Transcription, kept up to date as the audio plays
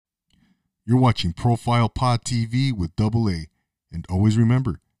You're watching Profile Pod TV with Double A. And always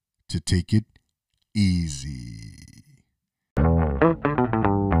remember to take it easy.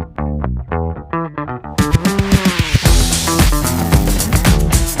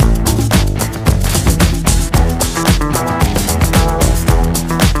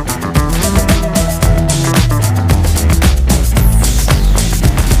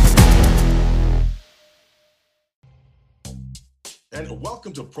 And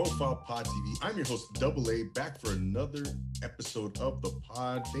welcome to Profile Pod TV. I'm your host, Double A, back for another episode of the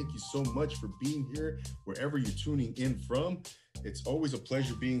pod. Thank you so much for being here, wherever you're tuning in from. It's always a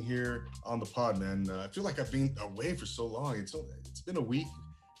pleasure being here on the pod, man. I feel like I've been away for so long. It's been a week.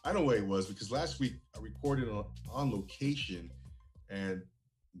 I know where it was because last week I recorded on location, and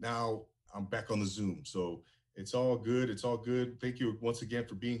now I'm back on the Zoom. So it's all good. It's all good. Thank you once again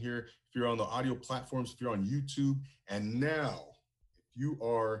for being here. If you're on the audio platforms, if you're on YouTube, and now you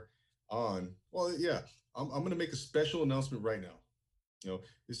are on, I'm going to make a special announcement right now.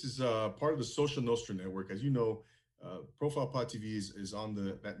 This is part of the Social Nostra network. As you know, Profile Pod TV is on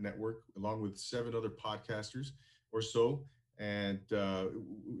that network along with 7 other podcasters or so. And,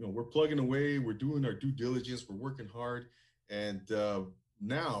 we're plugging away. We're doing our due diligence. We're working hard. And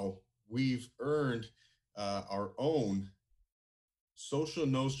now we've earned our own Social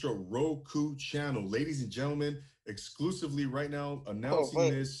Nostra Roku channel. Ladies and gentlemen, exclusively right now announcing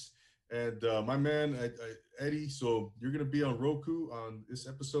this. And my man, Eddie, so you're going to be on Roku on this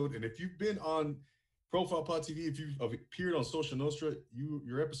episode. And if you've been on Profile Pod TV, if you've appeared on Social Nostra,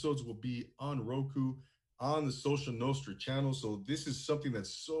 your episodes will be on Roku on the Social Nostra channel. So this is something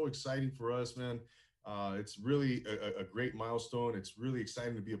that's so exciting for us, man. It's really a great milestone. It's really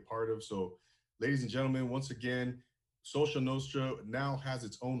exciting to be a part of. So ladies and gentlemen, once again, Social Nostra now has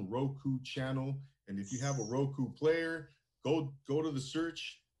its own Roku channel. And if you have a Roku player, go to the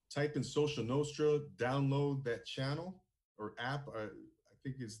search, type in Social Nostra, download that channel or app, I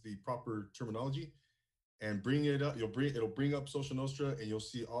think is the proper terminology, and bring it up. It'll bring up Social Nostra, and you'll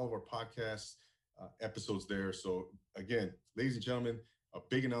see all of our podcast episodes there. So again, ladies and gentlemen, a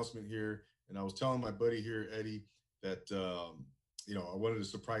big announcement here. And I was telling my buddy here, Eddie, that I wanted to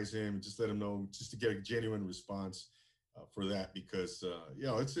surprise him and just let him know, just to get a genuine response for that, because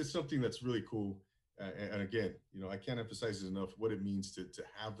it's something that's really cool. And again, I can't emphasize it enough what it means to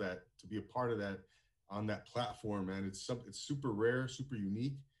have that, to be a part of that on that platform, man. It's super rare, super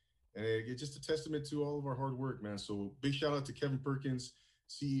unique, and it's just a testament to all of our hard work, man. So big shout out to Kevin Perkins,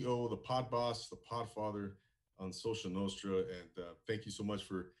 CEO, the Pod Boss, the Pod Father on Social Nostra, and thank you so much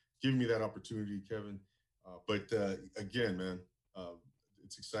for giving me that opportunity, Kevin. But again, man,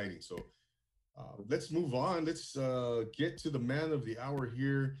 it's exciting. So let's move on. Let's get to the man of the hour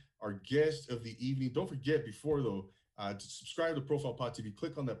here, our guest of the evening. Don't forget, before though, to subscribe to Profile Pod TV.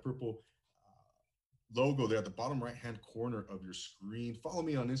 Click on that purple logo there at the bottom right-hand corner of your screen. Follow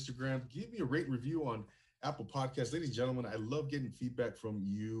me on Instagram. Give me a rate review on Apple Podcasts. Ladies and gentlemen, I love getting feedback from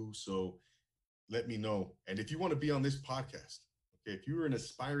you, so let me know. And if you want to be on this podcast, okay, if you're an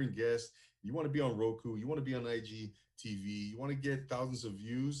aspiring guest, you want to be on Roku, you want to be on IGTV, you want to get thousands of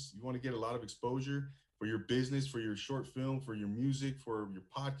views, you want to get a lot of exposure for your business, for your short film, for your music, for your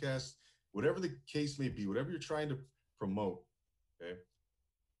podcast, whatever the case may be, whatever you're trying to promote, okay,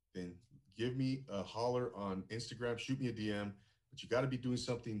 then give me a holler on Instagram, shoot me a DM, but you got to be doing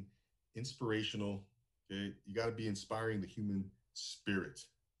something inspirational, okay? You got to be inspiring the human spirit.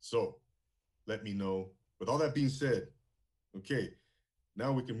 So let me know. With all that being said, okay,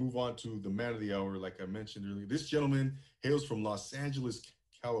 now we can move on to the man of the hour. Like I mentioned earlier, this gentleman hails from Los Angeles,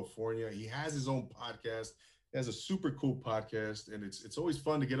 California. He has his own podcast. He has a super cool podcast, and it's always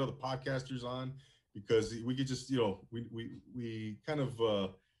fun to get other podcasters on, because we could just, we kind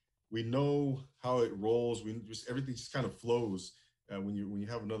of we know how it rolls. We just, everything just kind of flows when you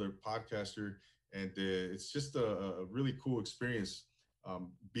have another podcaster, and it's just a really cool experience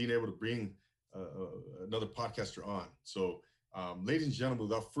being able to bring another podcaster on. So ladies and gentlemen,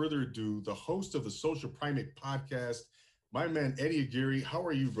 without further ado, the host of the Social Primate podcast, my man, Eddie Aguirre. How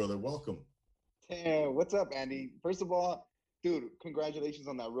are you, brother? Welcome. Hey, what's up, Andy? First of all, dude, congratulations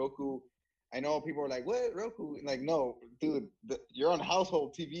on that Roku. I know people are like, what, Roku? Like, no, dude, you're on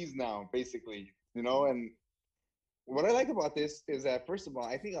household TVs now, basically, and what I like about this is that, first of all,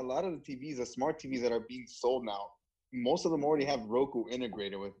 I think a lot of the TVs, the smart TVs that are being sold now, most of them already have Roku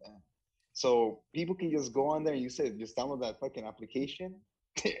integrated with them. So people can just go on there and you said, just download that fucking application.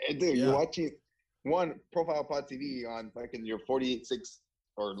 Dude, you're watching one Profile Pod TV on fucking your 48.6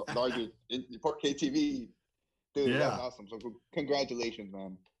 or larger 4K TV. Dude, that's awesome. So congratulations,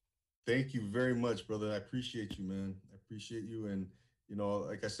 man. Thank you very much, brother. I appreciate you, man. I appreciate you. And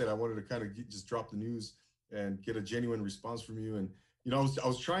like I said, I wanted to kind of just drop the news and get a genuine response from you. And I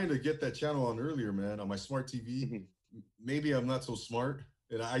was trying to get that channel on earlier, man, on my smart TV. Maybe I'm not so smart,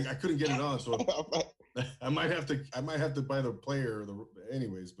 and I couldn't get it on, so I might have to buy the player or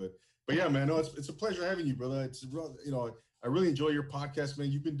anyways. But yeah, man, no, it's a pleasure having you, brother. I really enjoy your podcast,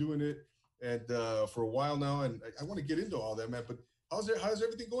 man. You've been doing it and for a while now, and I want to get into all that, man. But how's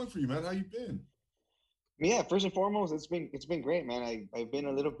everything going for you, man? How you been? Yeah, first and foremost, it's been great, man. I've been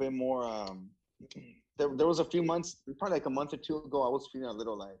a little bit more. There was a few months, probably like a month or two ago, I was feeling a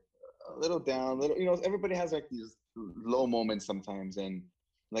little down, little. Everybody has like these low moments sometimes, and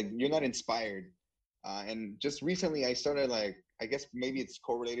like you're not inspired. And just recently, I started like I guess maybe it's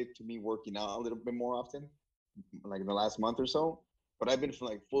correlated to me working out a little bit more often, like in the last month or so. But I've been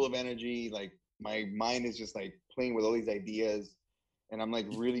like full of energy. Like my mind is just like playing with all these ideas, and I'm like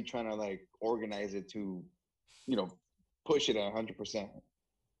really trying to like organize it to, you know, push it at 100%.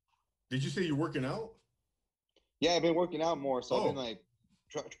 Did you say you're working out? Yeah, I've been working out more, so I've been Oh, like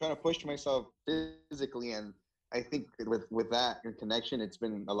trying to push myself physically, and I think with that in connection, it's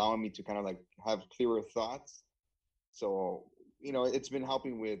been allowing me to kind of like have clearer thoughts. So it's been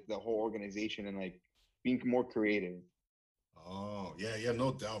helping with the whole organization and like being more creative. oh, yeah, yeah,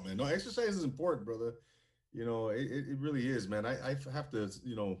 no doubt, man. No, exercise is important, brother. It really is, man. I have to,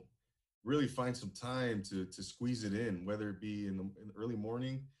 really find some time to squeeze it in, whether it be in the early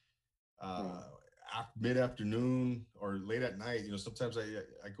morning, Yeah. uh, mid afternoon, or late at night. Sometimes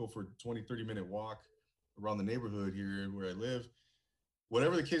I go for a 20, 30-minute walk around the neighborhood here where I live.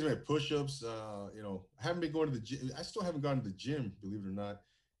 Whatever the case may be, push-ups. I haven't been going to the gym. I still haven't gone to the gym, believe it or not,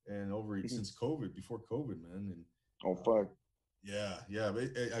 and since COVID, before COVID, man. And Oh uh, fuck. yeah, yeah. But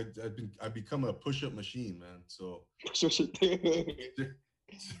I've become a push-up machine, man. So, You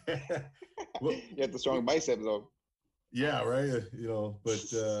well, have the strong biceps though. yeah, right. But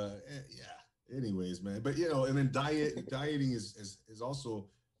yeah. Anyways, man. But and then dieting is also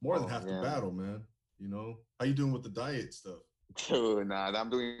more than Oh half the yeah. battle, man. How you doing with the diet stuff? Dude, nah, I'm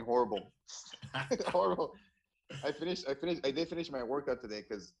doing horrible. Horrible. I did finish my workout today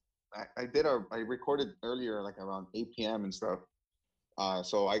because I recorded earlier like around 8 p.m. and stuff.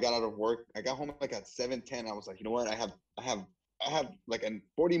 So I got out of work. I got home like at 7:10. I was like, you know what? I have like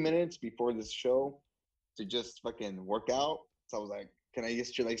 40 minutes before this show to just fucking work out. So I was like,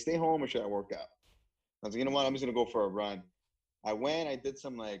 should I stay home or should I work out? I was like, you know what? I'm just gonna go for a run. I went, I did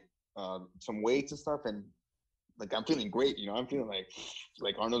some weights and stuff, and like I'm feeling great. I'm feeling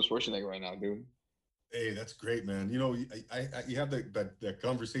like Arnold Schwarzenegger right now, dude. Hey, that's great, man. You have that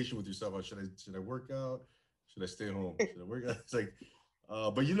conversation with yourself. Should I work out? Should I stay home? Should I work out? It's like,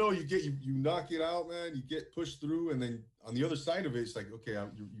 but you knock it out, man. You get pushed through, and then on the other side of it, it's like, okay,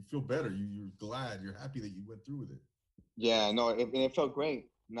 you feel better. You're glad. You're happy that you went through with it. Yeah, no, it felt great.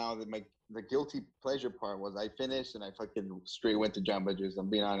 Now that the guilty pleasure part was I finished and I fucking straight went to Jamba Juice. I'm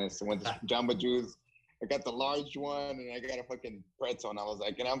being honest. I went to Jamba Juice. I got the large one and I got a fucking pretzel. And I was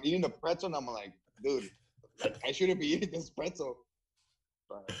like, and I'm eating the pretzel and I'm like, dude, like I shouldn't be eating this pretzel.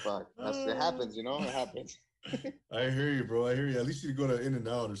 But fuck, it Uh, happens, it happens. I hear you, bro. I hear you. At least you go to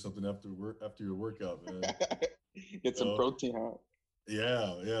In-N-Out or something after your workout, man. Get some Oh, protein, huh?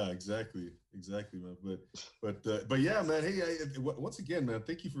 yeah, yeah, exactly, man. But yeah, man. Hey, once again, man,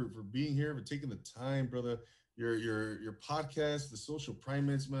 thank you for being here, for taking the time, brother. Your podcast, the Social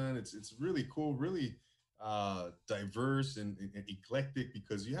Primates, man. It's really cool, really diverse and eclectic,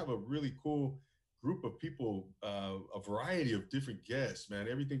 because you have a really cool group of people, a variety of different guests, man.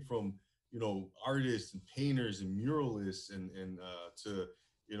 Everything from artists and painters and muralists and to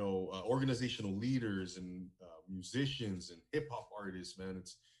organizational leaders and musicians and hip hop artists, man.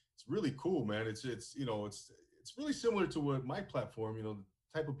 It's really cool, man. It's really similar to what my platform, the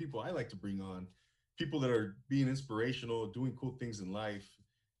type of people I like to bring on, people that are being inspirational, doing cool things in life.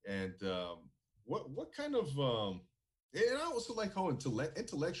 And what kind of and I also like how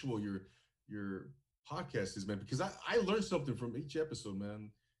intellectual your podcast is, man, because I learned something from each episode, man,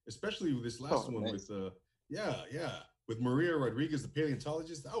 especially with this last Oh, one with nice. yeah, with Maria Rodriguez, the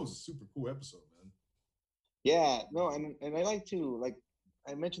paleontologist. That was a super cool episode, man. Yeah, no, and I like to like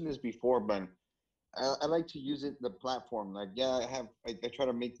I mentioned this before, but I like to use the platform. Like, yeah, I try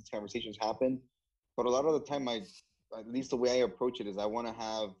to make these conversations happen, but a lot of the time, at least the way I approach it is I want to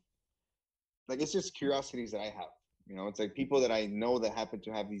have like it's just curiosities that I have. It's like people that I know that happen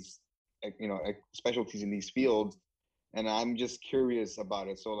to have these, specialties in these fields, and I'm just curious about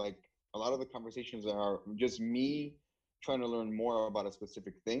it. So like a lot of the conversations are just me trying to learn more about a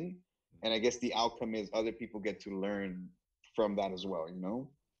specific thing, and I guess the outcome is other people get to learn from that as well. No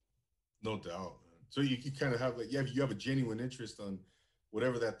doubt, man. So you kind of have like you have a genuine interest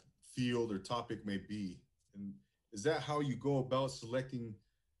whatever that field or topic may be. And is that how you go about selecting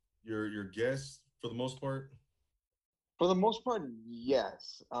your guests for the most part? For the most part,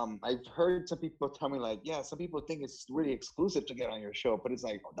 yes. I've heard some people tell me like, yeah, some people think it's really exclusive to get on your show, but it's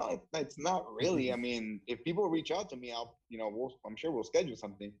like, no, it's not really. I mean, if people reach out to me, I'm sure we'll schedule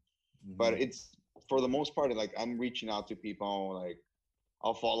something. But Hmm. it's for the most part, like I'm reaching out to people. Like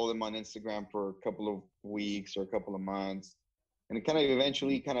I'll follow them on Instagram for a couple of weeks or a couple of months, and kind of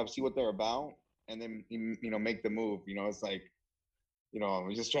eventually kind of see what they're about, and then make the move. It's like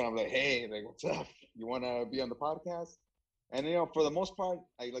I'm just trying to be like, hey, like, what's up? You want to be on the podcast? And for the most part,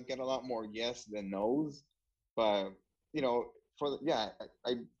 I like get a lot more yes than no's, but you know, yeah,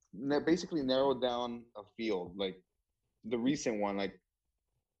 basically narrowed down a field. Like the recent one, like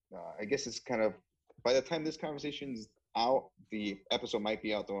I guess it's kind of by the time this conversation's out, the episode might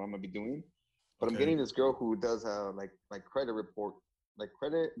be out. The one I'm gonna be doing, but I'm Okay. getting this girl who does like credit report, like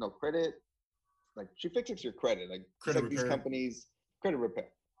credit, no credit, like she fixes your credit, like just Credit like these repair. companies credit repair.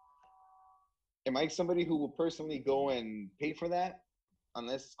 Am I somebody who will personally go and pay for that?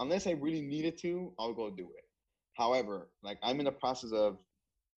 Unless I really needed to, I'll go do it. However, like I'm in the process of,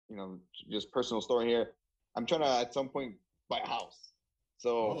 you know, just personal story here. I'm trying to at some point buy a house. Oh,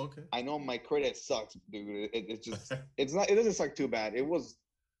 So okay. I know my credit sucks, dude. It's just it doesn't suck too bad. It was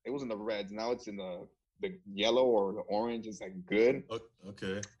in the reds. Now it's in the yellow or the orange. It's like good,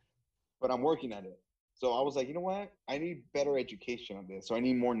 Okay. but I'm working at it. So I was like, you know what? I need better education on this. So I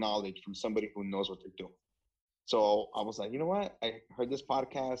need more knowledge from somebody who knows what they're doing. So I was like, you know what? I heard this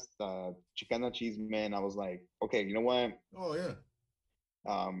podcast, Chicana Cheese Man. I was like, okay, you know what? Oh yeah.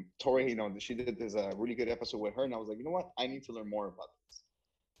 Tori, she did this really good episode with her, and I was like, you know what? I need to learn more about this.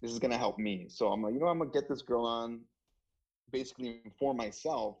 This is gonna help me. So I'm like, I'm gonna get this girl on, basically inform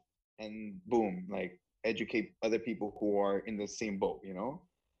myself, and boom, like educate other people who are in the same boat.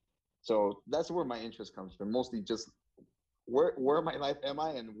 So that's where my interest comes from. Mostly just where in my life am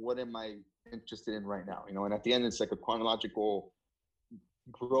I, and what am I interested in right now? And at the end, it's like a chronological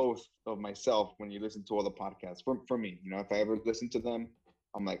growth of myself when you listen to all the podcasts. For me, if I ever listen to them,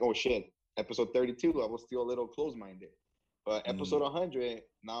 I'm like, oh shit, episode 32, I was still a little close-minded. But episode Mm, 100,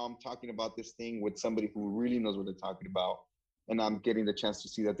 now I'm talking about this thing with somebody who really knows what they're talking about, and I'm getting the chance to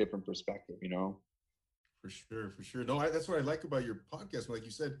see that different perspective. for sure, for sure. No, that's what I like about your podcast. Like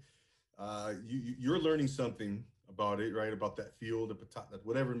you said, you're learning something about it, right? About that field,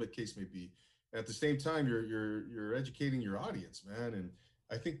 whatever the case may be. At the same time, you're educating your audience, man. And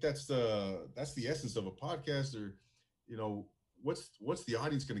I think that's the essence of a podcast. Or, you know, what's the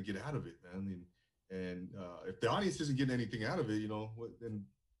audience going to get out of it, man? And if the audience isn't getting anything out of it, then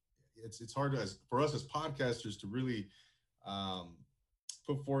it's hard for us as podcasters to really um,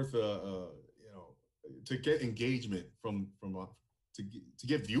 put forth to get engagement to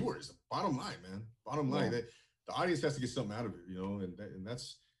get viewers. Bottom line, man. Bottom line, Yeah. that the audience has to get something out of it, and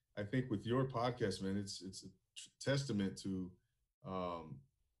that's I think with your podcast, man, it's a testament um,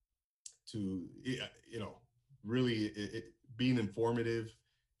 to really being informative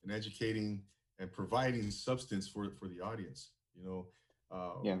and educating and providing substance for the audience.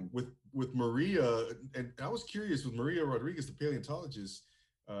 Yeah. With Maria, and I was curious with Maria Rodriguez, the paleontologist.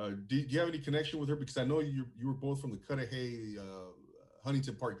 Do you have any connection with her? Because I know you were both from the Cudahy,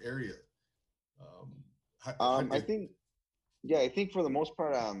 Huntington Park area. Um, I think, yeah, I think for the most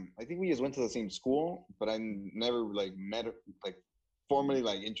part, I think we just went to the same school, but I never like met her, like formally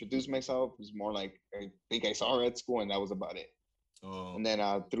like introduced myself. It was more like I think I saw her at school, and that was about it. oh, And then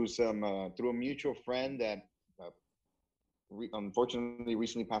through a mutual friend that uh, unfortunately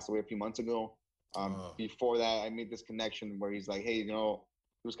recently passed away a few months ago. Before that, I made this connection where he's like, hey, he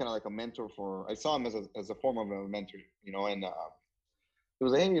was kind of like a mentor for. I saw him as a form of a mentor, and it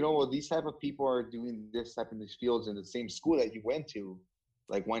was like, hey, well, these type of people are doing this type in these fields in the same school that you went to.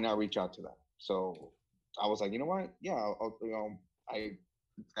 Like, why not reach out to them? So I was like, you know what? Yeah,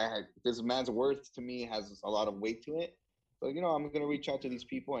 this man's worth to me has a lot of weight to it. So I'm gonna reach out to these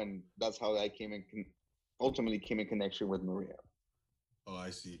people, and that's how I ultimately came in connection with Maria. oh, I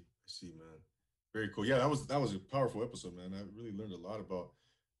see, man. Very cool. Yeah, that was a powerful episode, man. I really learned a lot about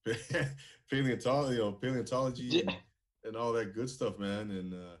paleontology Yeah. and all that good stuff, man.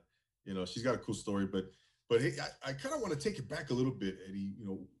 And she's got a cool story, but hey, I kind of want to take it back a little bit, Eddie.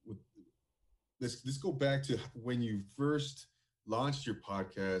 Let's go back to when you first launched your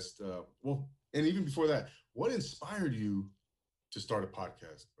podcast. Well, and even before that, what inspired you to start a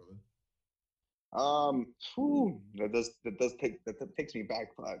podcast, brother? That takes me back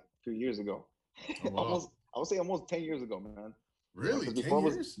a few years ago. Oh wow, Almost, I would say almost 10 years ago, man. really? Because Ten before I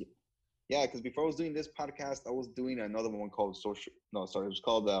was years? Yeah, because before I was doing this podcast, I was doing another one called social. No, sorry, it was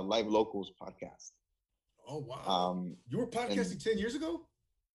called Live Locals podcast. Oh wow. Um, You were and podcasting 10 years ago?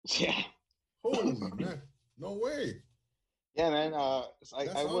 yeah, Holy man. No way. yeah, man. So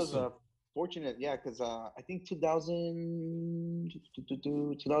That's I was awesome. fortunate, yeah, because I think 2000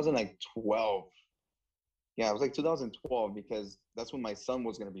 like 12. Yeah, it was like 2012 because that's when my son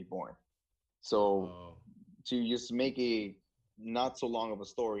was gonna be born. So Oh. to just make a not so long of a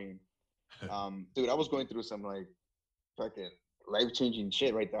story, dude, I was going through some like fucking life changing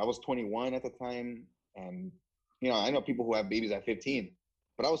shit right there. I was 21 at the time, and I know people who have babies at 15,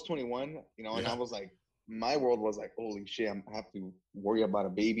 but I was 21, and I Yeah. was like, my world was like, holy shit, I have to worry about a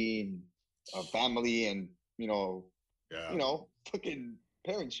baby and a family, and Yeah. fucking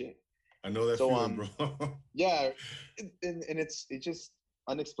parent shit. I know that So feeling, bro. yeah, and it's just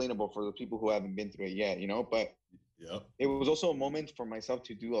unexplainable for the people who haven't been through it yet, but Yep. it was also a moment for myself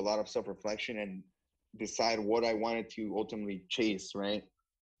to do a lot of self-reflection and decide what I wanted to ultimately chase, right?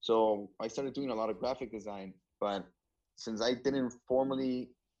 So I started doing a lot of graphic design, but since I didn't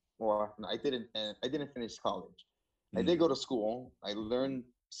formally, or I didn't finish college. I did Mm. go to school. I learned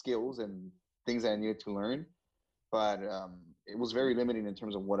skills and things that I needed to learn, but it was very limiting in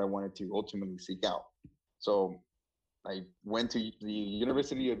terms of what I wanted to ultimately seek out. So I went to the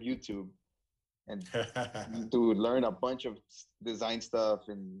University of YouTube and to learn a bunch of design stuff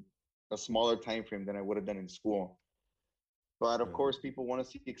in a smaller time frame than I would have done in school. But of Yeah. course, people want to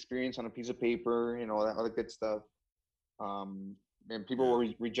see experience on a piece of paper, all that other good stuff. Um, and people Yeah.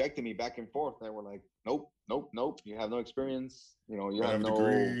 were rejecting me back and forth. They were like, "Nope, nope, nope. You have no experience. You Gotta have have a no.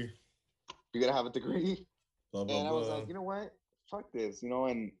 degree. You gotta have a degree." Blah blah And I was blah. like, you know what? Fuck this.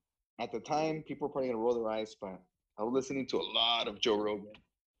 And at the time, people were probably gonna roll their eyes, but I was listening to a lot of Joe Rogan.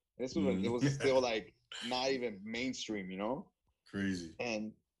 And this was when it Mm. was still like not even mainstream. Crazy.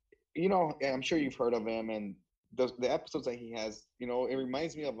 And I'm sure you've heard of him and the episodes that he has. It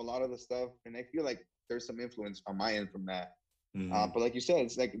reminds me of a lot of the stuff, and I feel like there's some influence on my end from that. Mm-hmm. But like you said,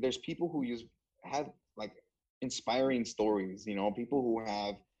 it's like there's people who have like inspiring stories. People who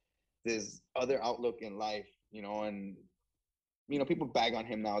have this other outlook in life. And people bag on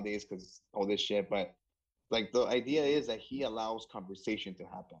him nowadays because all this shit, but like the idea is that he allows conversation to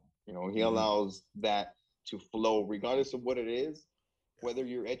happen. He Mm-hmm. allows that to flow regardless of what it is, whether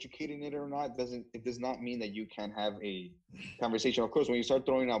you're educating it or not. It does not mean that you can have a conversation. Of course, when you start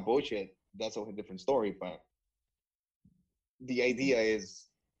throwing out bullshit, that's a different story, but the idea is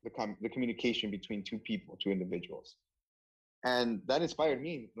the communication between two individuals. And that inspired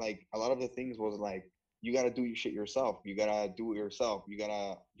me. Like a lot of the things was like, you got to do your shit yourself. You got to do it yourself.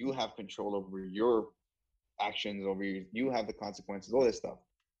 You have control over your actions, over you have the consequences, all this stuff.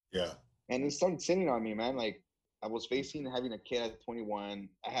 Yeah. And it started sitting on me, man. Like I was facing having a kid at 21.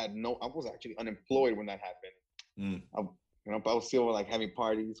 I was actually unemployed when that happened. Mm. I, but I was still like having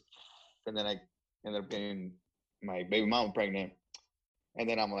parties, and then I ended up getting my baby mom pregnant, and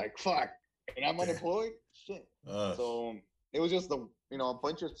then I'm like, fuck, and I'm Damn. unemployed. Shit. So it was just a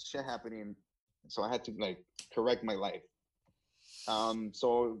bunch of shit happening. So I had to like correct my life.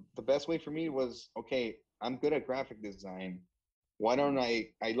 So the best way for me was, okay, I'm good at graphic design. Why don't I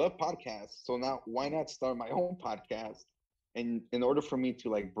love podcasts. So now why not start my own podcast? And in order for me to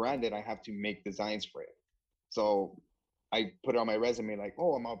like brand it, I have to make designs for it. So I put it on my resume like,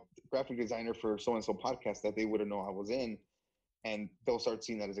 oh, I'm a graphic designer for so and so podcast that they wouldn't know I was in. And they'll start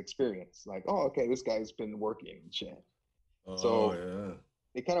seeing that as experience. Like, oh, okay, this guy's been working and shit. Oh So yeah.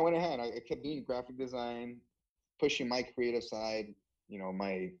 it kind of went ahead. I kept doing graphic design, pushing my creative side,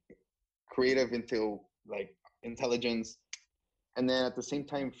 my creative into like intelligence, and then at the same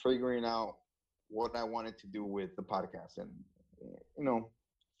time figuring out what I wanted to do with the podcast. And you know,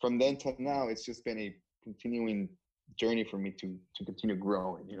 from then till now, it's just been a continuing journey for me to continue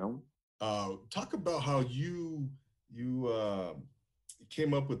growing. Talk about how you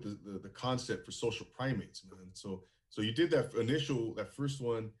came up with the concept for social primates, man. So you did that first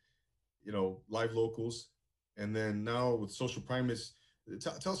one, live locals, and then now with social primates.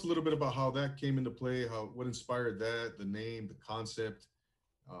 Tell us a little bit about how that came into play, what inspired that, the name, the concept,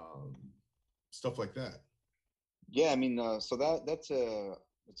 um, stuff like that. Yeah, I mean, so that's a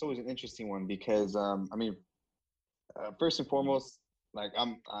it's always an interesting one because I mean, first and foremost, like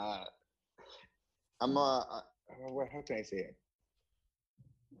I'm how can I say it?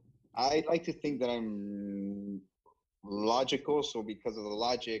 I like to think that I'm logical. So because of the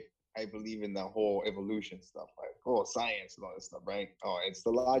logic, I believe in the whole evolution stuff, like science and all this stuff, right? Oh, it's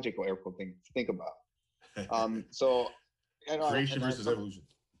the logical air quote thing to think about. So Creation and versus some evolution.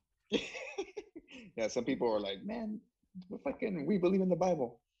 yeah, some people are like, man, we believe in the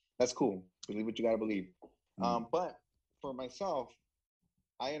Bible. That's cool. Believe what you gotta believe. Mm. But for myself,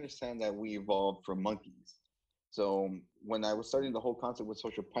 I understand that we evolved from monkeys. So when I was starting the whole concept with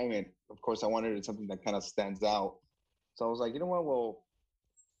social primate, of course, I wanted something that kind of stands out. So I was like, you know what? Well,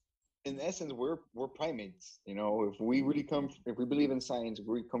 in essence, we're primates. You know, if we believe in science,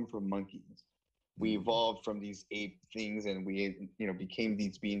 we come from monkeys. We Mm. evolved from these ape things, and we, became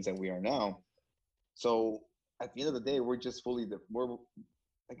these beings that we are now. So at the end of the day, we're just we're,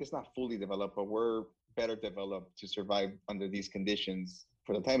 I guess not fully developed, but we're better developed to survive under these conditions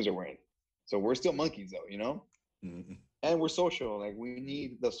for the times that we're in. So we're still monkeys, though, Mm. and we're social. Like we need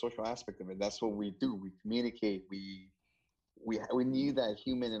the social aspect of it. That's what we do. We communicate. We need that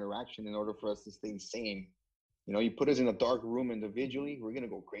human interaction in order for us to stay sane. You put us in a dark room individually, we're gonna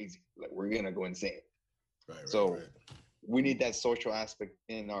go crazy. Like we're gonna go insane. Right, right, So right. we need that social aspect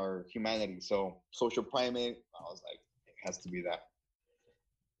in our humanity. So social primate, I was like, it has to be that.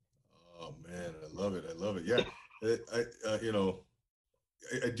 Oh man, I love it. I love it. Yeah,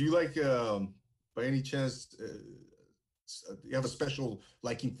 do you like by any chance? You have a special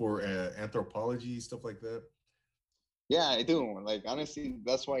liking for anthropology stuff like that? Yeah, I do. Like honestly,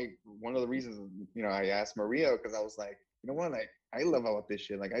 that's why one of the reasons I asked Maria, because I was like, you know what, like I love about this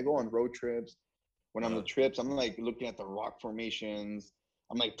shit. Like I go on road trips. When I'm on Uh, the trips, I'm like looking at the rock formations.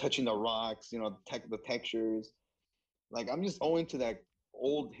 I'm like touching the rocks, the textures. Like I'm just owing to that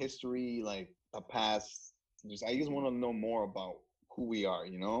old history, like the past. I just want to know more about who we are.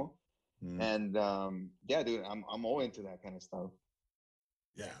 mm, And yeah, dude, I'm all into that kind of stuff.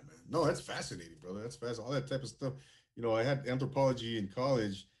 yeah, man. No, that's fascinating, brother. That's fascinating. All that type of stuff. I had anthropology in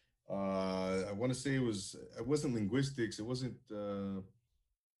college. I want to say it wasn't linguistics. It wasn't.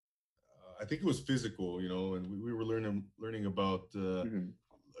 I think it was physical. And we were learning about Hmm.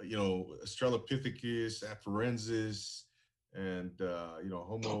 Australopithecus, Afarensis, and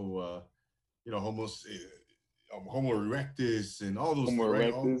Homo, Homo erectus, and all those Homo things,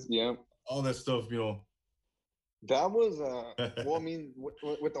 right? All erectus, yeah. all that stuff. That was well, I mean,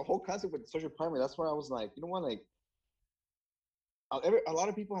 with the whole concept with social primate, that's where I was like, you know what, like a lot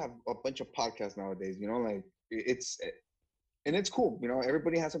of people have a bunch of podcasts nowadays. Like it's and it's cool.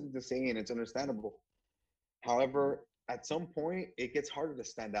 Everybody has something to say, and it's understandable. However, at some point, it gets harder to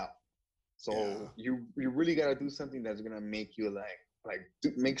stand out. Yeah, So you really gotta do something that's gonna make you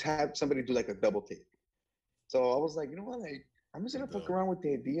makes have somebody do like a double take. So I was like, you know what, like I'm just no gonna fuck doubt. around with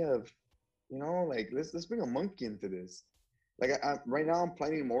the idea of, like let's bring a monkey into this. Like right now, I'm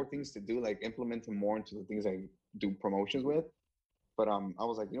planning more things to do, like implementing more into the things I do promotions with. But I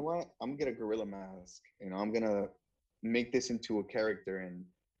was like, you know what, I'm gonna get a gorilla mask. I'm gonna make this into a character,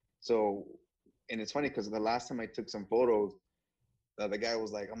 so and it's funny because the last time I took some photos, the guy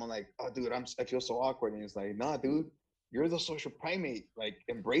was like, I'm like, oh, dude, I feel so awkward. And he's like, nah, dude, you're the social primate. Like,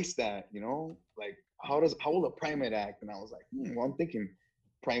 embrace that, Like, how will a primate act? And I was like, well, I'm thinking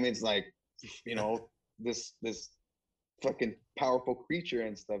primates like, you know, this fucking powerful creature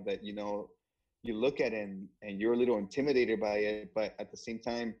and stuff that, you look at and you're a little intimidated by it, but at the same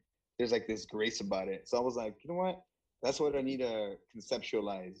time, there's like this grace about it. So I was like, you know what? That's what I need to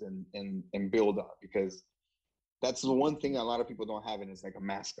conceptualize and build on, because that's the one thing a lot of people don't have, and it's like a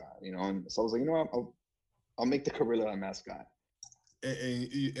mascot, And so I was like, you know what, I'll make the gorilla a mascot.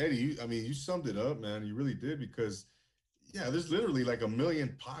 Eddie, I mean, you summed it up, man. You really did because, yeah, there's literally like a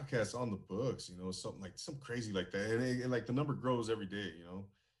million podcasts on the books, something like some crazy like that, and like the number grows every day.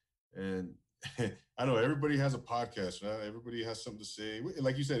 And I know everybody has a podcast, right? Everybody has something to say.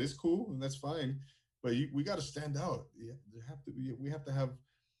 Like you said, it's cool and that's fine, but we got to stand out. We have to have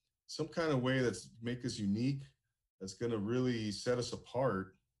some kind of way that's make us unique, that's going to really set us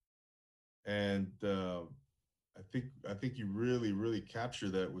apart. And I think you really really capture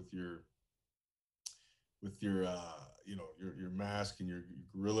that with your mask and your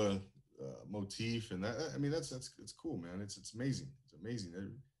gorilla motif, and that, I mean, that's it's cool, man. It's amazing. It's amazing.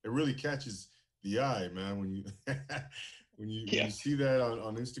 It really catches the eye, man, when you when Yeah. you see that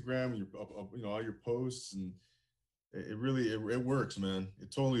on Instagram, all your posts, and it really it works, man.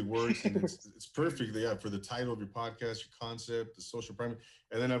 It totally works, and it's perfect. Yeah, for the title of your podcast, your concept, the social primary,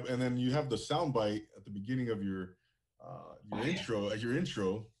 and then you have the soundbite at the beginning of your Oh, yeah.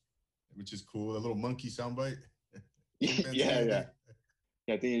 intro, which is cool. A little monkey soundbite, Yeah, chimpanzee. yeah.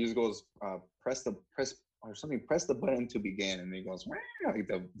 Yeah, I think it just goes press or something, press the button to begin, and then it goes like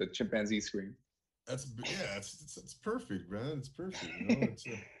the chimpanzee scream. Yeah, it's perfect, man. It's perfect. It's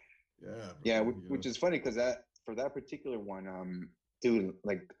yeah, Yeah, brother. which is funny because that for that particular one, dude,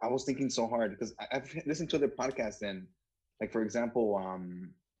 like I was thinking so hard because I've listened to their podcast, and like for example,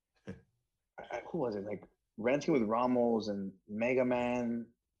 who was it? Like Ranting with Ramos and Mega Man.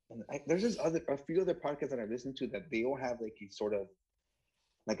 And there's a few other podcasts that I listen to that they all have like a sort of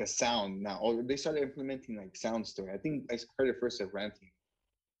like a sound now, or they started implementing like sounds to it. I think I heard it first at Ranting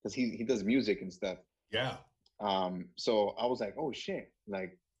because he does music and stuff. Yeah. So I was like, oh shit,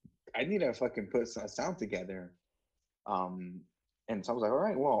 like I need to fucking put a sound together. Um, and so I was like, all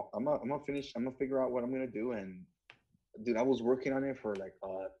right, well, I'm gonna figure out what I'm gonna do. And dude, I was working on it for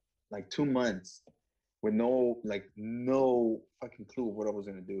like 2 months with no fucking clue what I was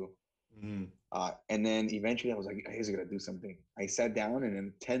gonna do. Mm. And then eventually I was like, I just gotta do something. I sat down and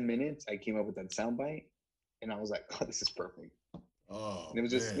in 10 minutes I came up with that soundbite and I was like, oh, this is perfect. Oh And it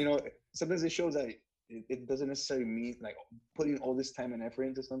was just, man. sometimes it shows that it doesn't necessarily mean like putting all this time and effort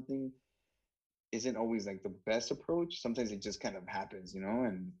into something isn't always like the best approach. Sometimes it just kind of happens,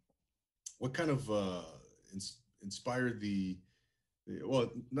 and What kind of inspired well,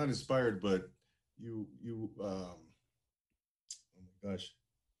 not inspired, but you oh my gosh,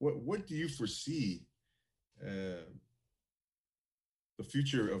 what do you foresee uh, the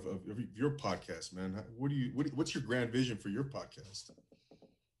future of your podcast, man? What's your grand vision for your podcast?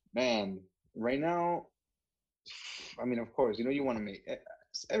 man, right now, I mean, of course, you want to make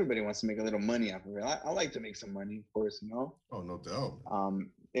everybody wants to make a little money off of it. I like to make some money, of course, Oh, no doubt.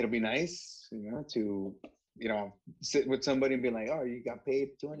 it'll be nice, to, sit with somebody and be like, oh, you got paid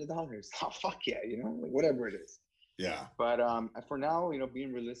 $200. Oh, fuck yeah, like whatever it is. Yeah. But for now,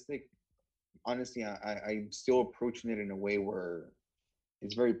 being realistic, honestly, I'm still approaching it in a way where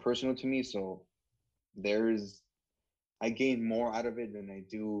it's very personal to me. So there's, I gain more out of it than I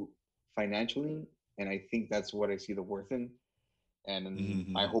do financially. And I think that's what I see the worth in. And I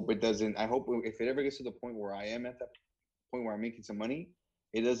Mm-hmm. hope it doesn't, I hope if it ever gets to the point where I am at that point where I'm making some money,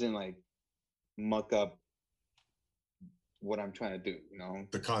 it doesn't like muck up what I'm trying to do,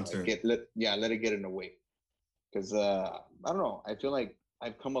 The like content. let it get in the way. Cause I don't know. I feel like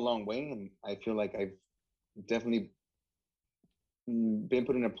I've come a long way and I feel like I've definitely been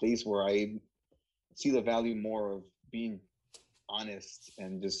put in a place where I see the value more of being honest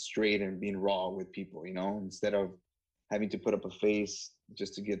and just straight and being raw with people, instead of having to put up a face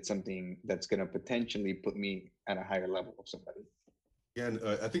just to get something that's going to potentially put me at a higher level of somebody. Yeah, and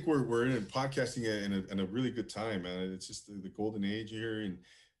I think we're in podcasting in a really good time, man. It's just the golden age here, and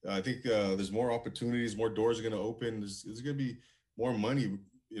I think there's more opportunities, more doors are going to open. There's going to be more money,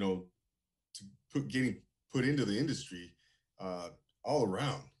 you know, to getting put into the industry uh, all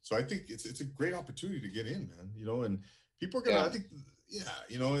around. So I think it's a great opportunity to get in, man. And people are gonna, Yeah. I think,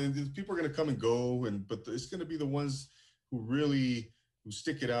 yeah, and people are gonna come and go, but it's gonna be the ones who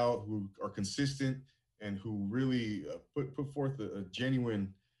stick it out, who are consistent, and who really put forth a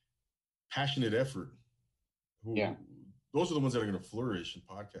genuine, passionate effort. Yeah. Who those are the ones that are gonna flourish in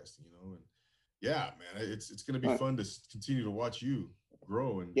podcasting. And yeah, man, it's gonna be Uh, fun to continue to watch you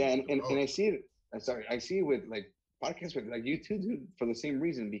grow yeah. and And develop. I see it. Sorry. I see it with like podcasts with like you too, dude, for the same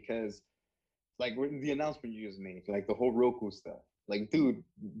reason, because like the announcement you just made, like the whole Roku stuff. Like, dude,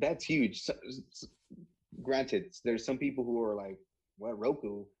 that's huge. Granted, there's some people who are like, "What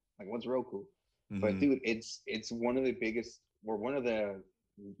Roku? Like, what's Roku?" But Mm-hmm. dude, it's one of the biggest, or one of the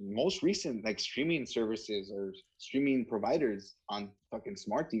most recent like streaming services or streaming providers on fucking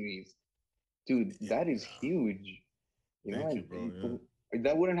smart TVs. Dude, that is Yeah. huge. Thank you, And bro. Yeah.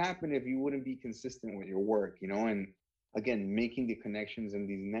 that wouldn't happen if you wouldn't be consistent with your work. And again, making the connections in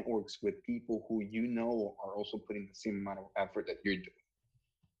these networks with people who are also putting the same amount of effort that you're doing.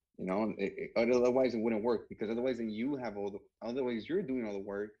 Otherwise it wouldn't work, because otherwise then otherwise you're doing all the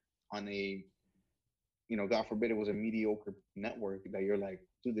work on a, God forbid it was a mediocre network that you're like,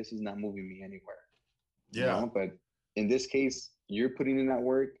 dude, this is not moving me anywhere. Yeah. But in this case, you're putting in that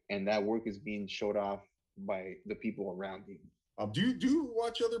work and that work is being showed off by the people around you. Do you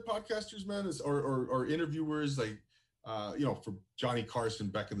watch other podcasters, man, or interviewers like for Johnny Carson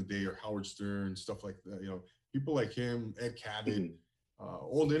back in the day, or Howard Stern, stuff like that? People like him, Ed Cabot, Mhm.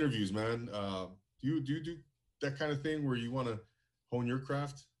 old interviews, man. Do you do that kind of thing where you want to hone your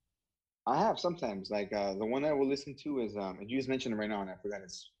craft? I have sometimes, like, the one I will listen to is, you just mentioned it right now and I forgot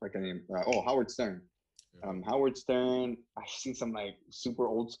his fucking name. Howard Stern. Yeah. Howard Stern. I've seen some like super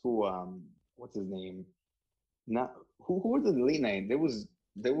old school. What's his name? Not who was the late night? There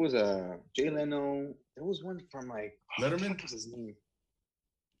was a Jay Leno. There was one from like, what the fuck Letterman, was his name?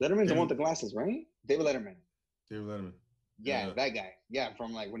 Letterman's the one with David the glasses, right? David Letterman. David Letterman. Yeah, Yeah. that guy. Yeah,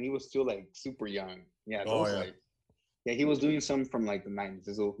 from like when he was still like super young. Yeah, Oh those yeah. like, yeah, he was doing some from like the 90s.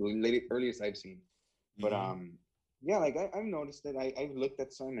 This is the earliest I've seen. But Hmm. yeah, like I've noticed that I've looked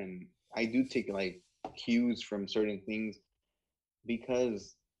at some and I do take like cues from certain things,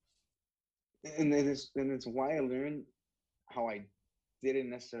 because and it's why I learned how I didn't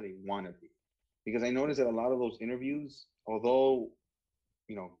necessarily want to be, because I noticed that a lot of those interviews, although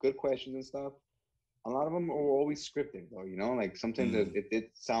good questions and stuff, a lot of them are always scripted though. Like sometimes Mm, it did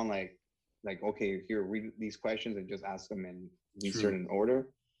sound like okay, here, read these questions and just ask them in these true. certain order.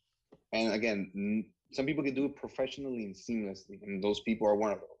 And again, some people can do it professionally and seamlessly, and those people are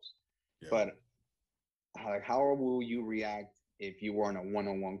one of those. Yeah. But how will you react if you were on a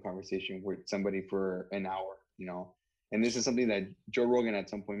one-on-one conversation with somebody for an hour? And this is something that Joe Rogan at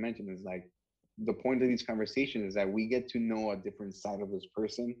some point mentioned, is like the point of these conversations is that we get to know a different side of this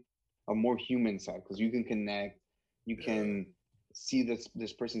person, a more human side, because you can connect, you Yeah. can see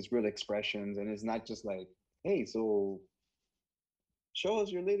this person's real expressions, and it's not just like, hey, so show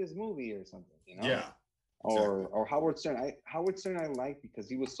us your latest movie or something, Yeah. Exactly. or Howard Stern. Howard Stern I like because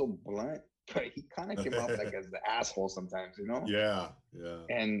he was so blunt, but he kind of came off like as the asshole sometimes. Yeah. Yeah.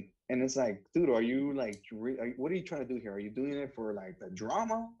 And it's like, dude, are you like, what are you trying to do here? Are you doing it for like the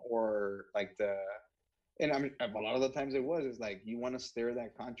drama or like the? And I mean, a lot of the times it's like you want to stir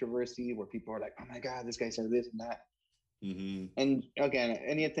that controversy where people are like, oh my god, this guy said this and that. Mm-hmm. And again,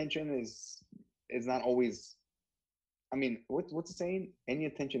 any attention is not always. I mean, what's the saying? Any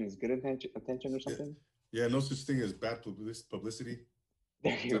attention is good attention or Yeah. something. Yeah. No such thing as bad publicity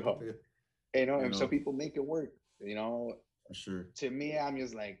There you type of go. thing. And some people make it work. You know, For sure. to me, I'm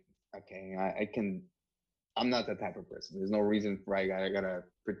just like, okay, I can. I'm not that type of person. There's no reason for I gotta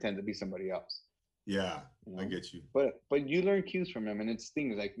pretend to be somebody else. Yeah. You I know, get you. but you learn cues from them, and it's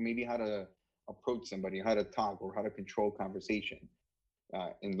things like maybe how to approach somebody, how to talk, or how to control conversation.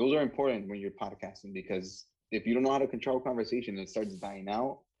 And those are important when you're podcasting, because if you don't know how to control conversation and it starts dying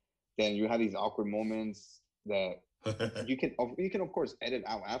out, then you have these awkward moments that you can of course edit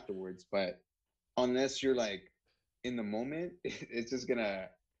out afterwards, but unless you're like in the moment, it's just gonna,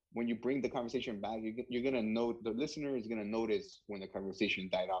 when you bring the conversation back, you're gonna know, the listener is gonna notice when the conversation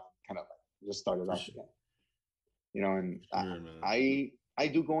died off, kind of like just started For off sure. again. And Sure, man. I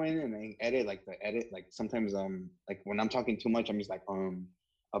do go in and I edit, like the edit, like sometimes like when I'm talking too much, I'm just like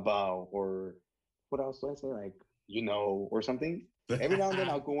about, or what else do I say, like or something. Every now and then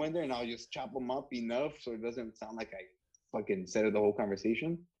I'll go in there and I'll just chop them up enough so it doesn't sound like I fucking said it the whole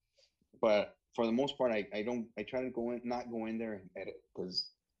conversation. But for the most part, I don't, I try to not go in there and edit, because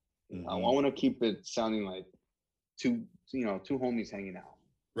I Mm-hmm. want to keep it sounding like two homies hanging out.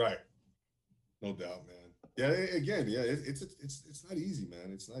 Right. No doubt, man. Yeah. Again, yeah. It's not easy,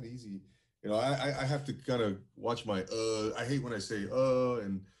 man. It's not easy. I have to kind of watch my. I hate when I say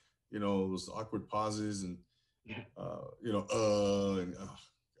and those awkward pauses and and oh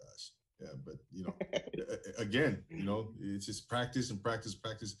gosh, yeah. But again, it's just practice and practice,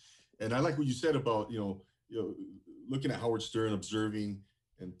 practice. And I like what you said about looking at Howard Stern, observing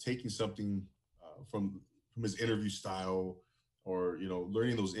and taking something from his interview style, or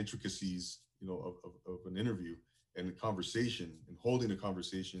learning those intricacies of an interview and a conversation, and holding a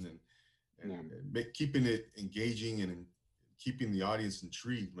conversation, and Yeah. keeping it engaging, and keeping the audience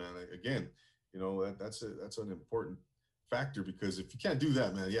intrigued, man. Again, that's an important factor, because if you can't do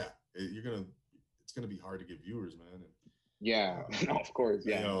that, man, yeah, it's gonna be hard to get viewers, man. And Yeah, no, of course,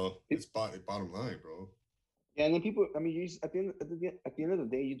 yeah. it's bottom line, bro. Yeah, and then people, I mean, at the end of the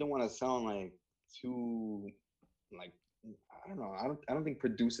day, you don't want to sound like too, like, I don't know, I don't think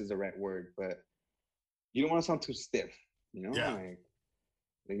produce is the right word, but you don't want to sound too stiff, Yeah. like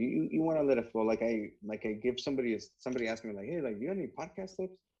you want to let it flow. Like I give somebody asked me like, hey, like, do you have any podcast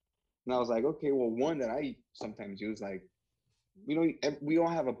tips? And I was like, okay, well, one that I sometimes use, like, we all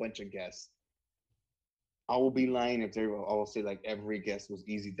have a bunch of guests. I will be lying if I will say like every guest was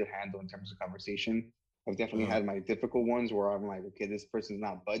easy to handle in terms of conversation. I've definitely Uh-huh. had my difficult ones where I'm like, okay, this person's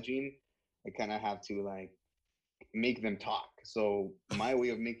not budging. I kind of have to like make them talk. So my way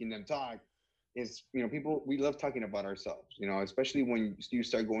of making them talk is, people, we love talking about ourselves, especially when you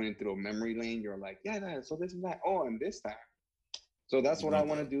start going into a memory lane. You're like, yeah, so this and that. Oh, and this time. So that's what I No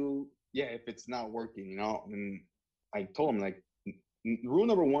want to doubt. do. Yeah, if it's not working, and I told him like, rule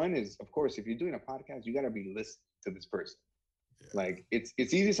number one is, of course, if you're doing a podcast, you got to be listening to this person. Yeah. Like it's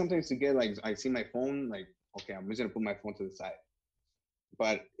easy sometimes to get like, I see my phone, like, okay, I'm just gonna put my phone to the side.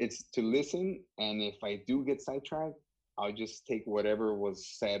 But it's to listen, and if I do get sidetracked, I'll just take whatever was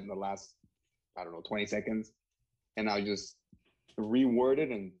said in the last, I don't know, 20 seconds, and I'll just reword it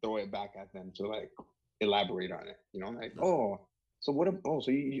and throw it back at them to like elaborate on it. Like, Right. oh, so what?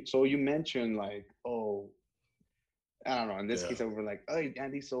 So you mentioned like, oh, I don't know. In this Yeah. case, I was like, hey,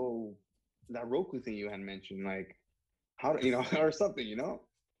 Andy, so that Roku thing you had mentioned, like, how or something,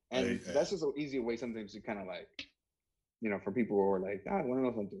 and Yeah. that's just an easy way sometimes to kind of like, for people who are like, I want to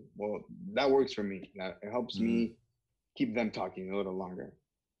know something. Well, that works for me. That it helps Mhm. me keep them talking a little longer.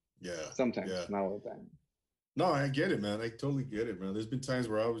 Yeah, Sometimes, yeah. not all the time. No, I get it, man. I totally get it, man. There's been times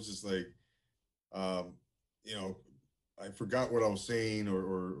where I was just like, um, you know, I forgot what I was saying,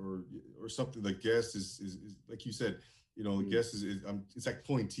 or something. The guest is like you said, the Mm. guest it's like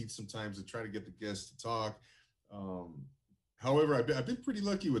pulling teeth sometimes to try to get the guest to talk. Um, However, I've been pretty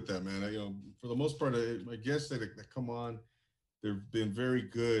lucky with that, man. For the most part, my guests that come on, they've been very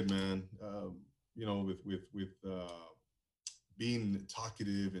good, man. With being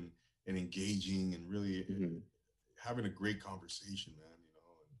talkative and engaging and really Hmm. having a great conversation, man.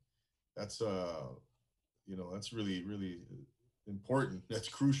 And that's that's really really important. That's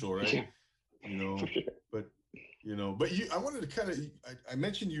crucial, right? Yeah, You for know, sure. but but I wanted to kind of I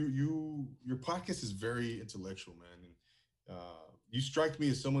mentioned your podcast is very intellectual, man, and you strike me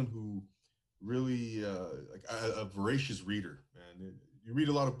as someone who really like a voracious reader, man. You read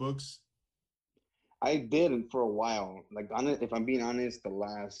a lot of books. I did for a while. Like, if I'm being honest, the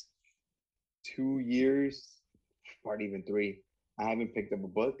last 2 years, or even three, I haven't picked up a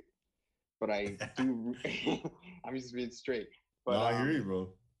book, but I do. I'm just being straight. No, But I hear you,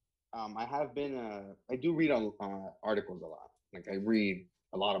 bro. I have been. I do read articles a lot. Like, I read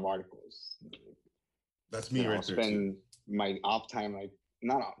a lot of articles. That's me I'll right there too. spend my off time, like,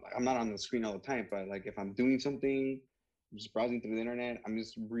 not like, I'm not on the screen all the time, but like if I'm doing something, I'm just browsing through the internet, I'm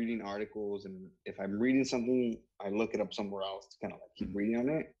just reading articles, and if I'm reading something, I look it up somewhere else to kind of like keep Mhm. reading on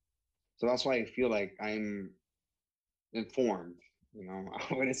it. So that's why I feel like I'm informed.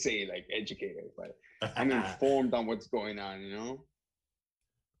 I wouldn't say like educated, but I'm informed on what's going on.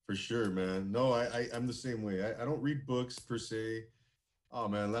 For sure, man. No, I'm the same way. I don't read books per se. Oh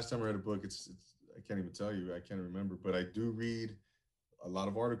man, last time I read a book, it's I can't even tell you. I can't remember, but I do read a lot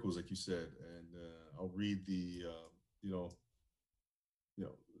of articles, like you said, and I'll read the you know you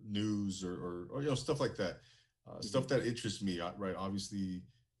know news or stuff like that, stuff Hmm. that interests me. Right, obviously,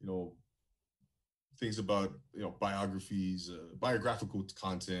 you know things about biographies, biographical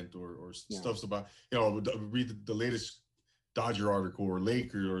content, or Yeah. stuffs about read the latest Dodger article or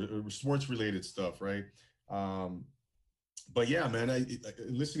Laker or sports related stuff, right? Um, but yeah, man,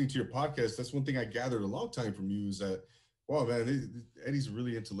 listening to your podcast, that's one thing I gathered a long time from you is that, wow, man, Eddie's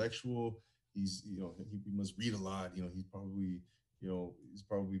really intellectual. He must read a lot. He's probably you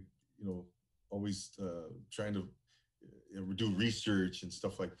know always trying to do research and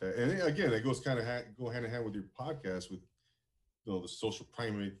stuff like that. And again, it goes kind of go hand in hand with your podcast with the social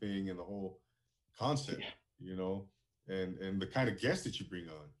primate thing and the whole concept, Yeah. you know, and the kind of guests that you bring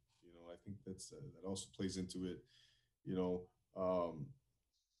on. I think that also plays into it. You know,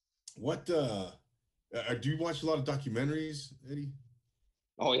 what do you watch a lot of documentaries, Eddie?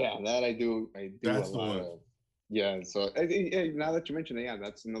 Oh yeah, that I do. I do a That's the lot one. of. Yeah. So I think, yeah, now that you mention it, yeah,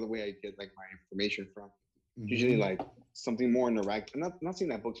 that's another way I get like my information from. Usually Mm-hmm. like something more interactive. Not saying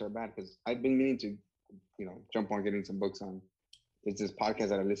that books are bad, because I've been meaning to, jump on getting some books on. There's this podcast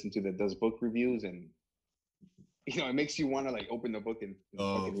that I listen to that does book reviews, and it makes you want to like open the book and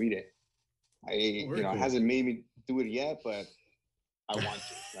fucking read it. Oh, very It cool. hasn't made me do it yet, but I want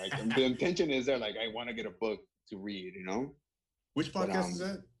to. Like, the intention is there. Like, I want to get a book to read. Which But podcast is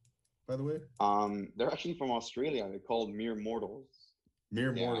that, by the way? they're actually from Australia. They're called Mere Mortals.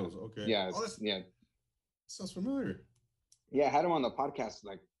 Mere Yeah, Mortals. Okay. yeah, Oh, that yeah, sounds familiar. yeah. I had him on the podcast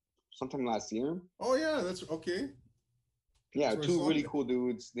like sometime last year. Oh yeah, that's okay. That's Yeah, where I two saw really it. cool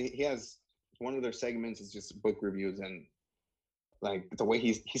dudes. He has one of their segments is just book reviews, and like the way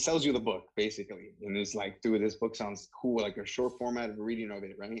he sells you the book basically, and it's like, dude, this book sounds cool, like a short format of reading of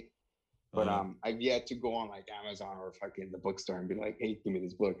it, right? But Uh, I've yet to go on like Amazon or fucking the bookstore and be like, hey, give me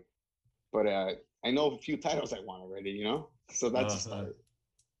this book. But I know a few titles I want already. So that's a uh, start.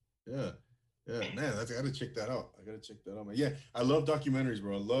 yeah. Yeah, man, I gotta check that out. I gotta check that out, man. Yeah, I love documentaries,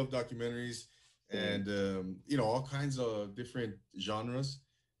 bro. I love documentaries, Same. and all kinds of different genres.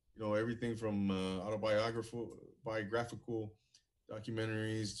 Everything from biographical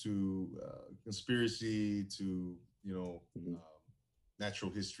documentaries to conspiracy to Mhm.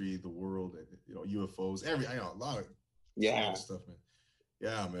 natural history, the world, UFOs. I know a lot of Yeah, stuff, man.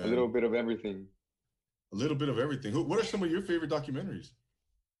 Yeah, a man. little bit of everything. A little bit of everything. What are some of your favorite documentaries?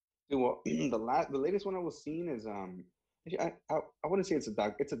 Dude, well, the latest one I was seeing is actually, I wouldn't say it's a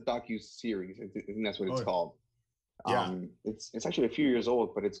docu series. I think that's what it's Oh, called. yeah. It's actually a few years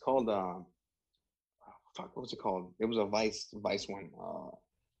old, but it's called fuck, what was it called? It was a Vice one,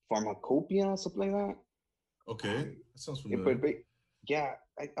 Pharmacopoeia, something like that. Okay, Um, that sounds it, familiar. yeah,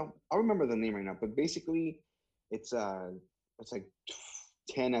 I remember the name right now, but basically, it's it's like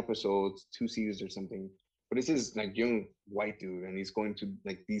 10 episodes, 2 seasons or something, but this is like young white dude, and he's going to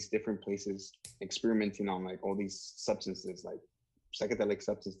like these different places, experimenting on like all these substances, like psychedelic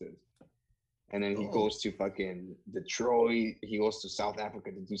substances. And then he Oh, goes to fucking Detroit. He goes to South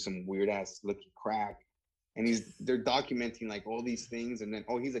Africa to do some weird ass looking crack. And they're documenting like all these things. And then,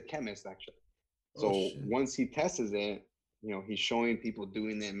 oh, he's a chemist actually. oh So shit. once he tests it, he's showing people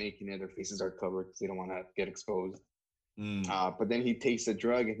doing it, making it. Their faces are covered because they don't want to get exposed. Mm. But then he takes the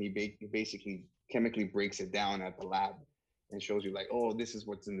drug and he basically chemically breaks it down at the lab and shows you like, oh, this is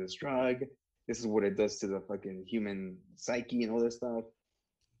what's in this drug. This is what it does to the fucking human psyche and all this stuff.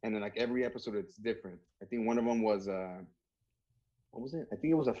 And then like every episode, it's different. I think one of them was what was it? I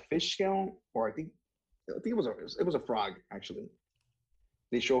think it was a fish scale, or I think it was a frog actually.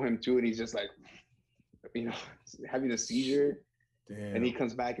 They show him too, and he's just like, you know, having a seizure, and he Damn.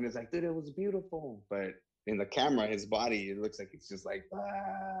 comes back and it's like, dude, it was beautiful, but in the camera, his body, it looks like it's just like,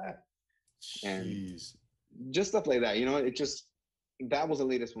 ah, and Jeez. just stuff like that. It just that was the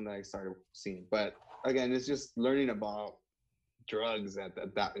latest one that I started seeing. But again, it's just learning about drugs at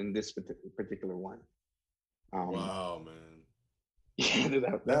that in this particular one. Wow, man. Yeah,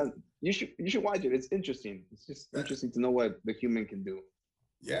 That you should watch it. It's interesting. It's just that interesting to know what the human can do.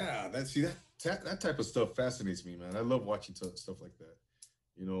 yeah, that type of stuff fascinates me, man. I love watching stuff like that.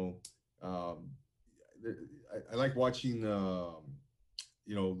 You know, um, I like watching. I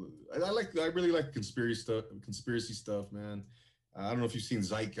really like conspiracy stuff, man. I don't know if you've seen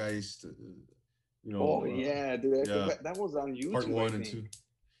Zeitgeist. Oh yeah, dude. Yeah, That was on part YouTube, I one and think. two.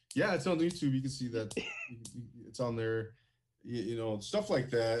 Yeah, it's on YouTube. You can see that. It's on there. Stuff like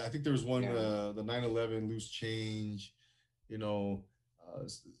that. I think there was one, Yeah, the 9/11 loose change. You know,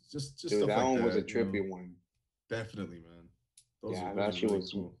 just dude, stuff that like one was a that. trippy one. Definitely, man. Yeah, Those that are shit really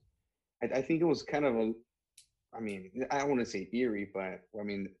was. cool. I think it was kind of a. I mean, I don't want to say eerie, but I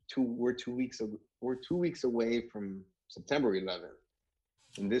mean, we're 2 weeks away from September 11th,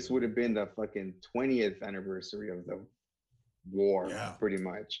 and Oh this would man. have been the fucking 20th anniversary of the war, Yeah. pretty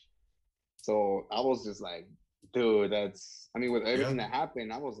much. So I was just like, dude, that's. I mean, with Yeah. everything that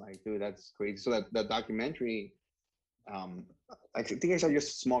happened, I was like, dude, that's crazy. So that documentary, um, I think I saw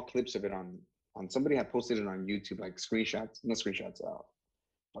just small clips of it on somebody had posted it on YouTube, like screenshots, not screenshots, fuck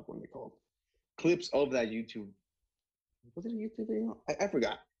what are they called? Clips of that YouTube. Was it a YouTube video? I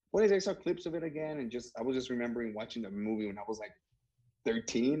forgot. What is I saw clips of it again, and just I was just remembering watching the movie when I was like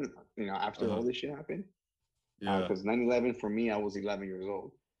 13. After Uh-huh. all this shit happened, Yeah. because 9/11 for me, I was 11 years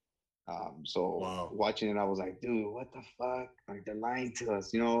old. So Wow. watching it, I was like, dude, what the fuck? Like they're lying to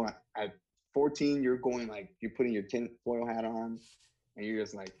us. At 14, you're going like you're putting your tinfoil hat on, and you're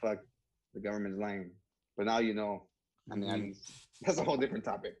just like, fuck, the government's lying. But now you know. I mean, at Hmm. least that's a whole different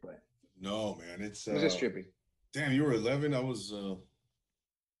topic, but No, man. It's it was just trippy. damn, you were 11. I was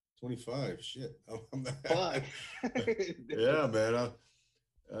 25. Shit. Fuck. Yeah, man.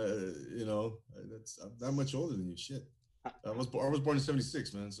 That's I'm not much older than you. Shit. I was born in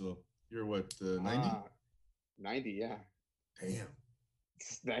 76, man. So you're what, 90? Ah, 90, yeah. Damn.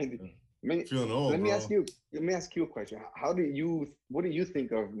 90. Yeah. I mean, Feeling old, bro. let me ask you a question. What do you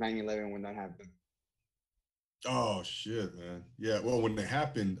think of 9/11 when that happened? Oh shit, man. Yeah. Well, when it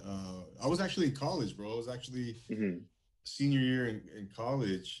happened, I was actually in college, bro. I was actually Hmm. senior year in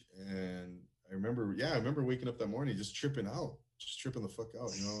college, and I remember waking up that morning just tripping out, just tripping the fuck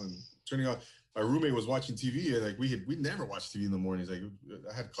out, and turning out. My roommate was watching TV, and like we never watched TV in the mornings. Like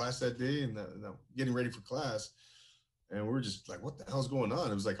I had class that day, and getting ready for class, and we were just like, what the hell's going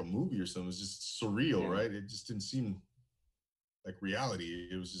on? It was like a movie or something. It was just surreal, Yeah. right? It just didn't seem like reality.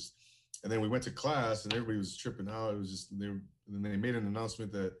 It was just, and then we went to class, and everybody was tripping out. It was just and then they made an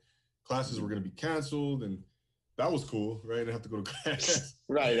announcement that classes were going to be canceled, and that was cool, right? I didn't have to go to class.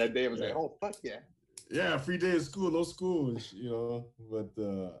 Right, that day I was Yeah, like, oh fuck yeah. yeah, free day of school, no school, But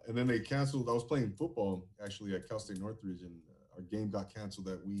and then they canceled. I was playing football actually at Cal State Northridge, and our game got canceled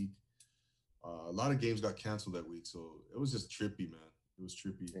that week. A lot of games got canceled that week, so it was just trippy, man. It was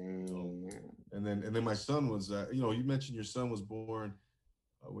trippy, Damn, man. And then my son was, you mentioned your son was born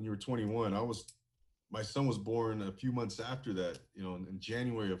when you were 21. My son was born a few months after that, in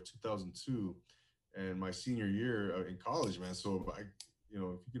January of 2002, and my senior year in college, man. So if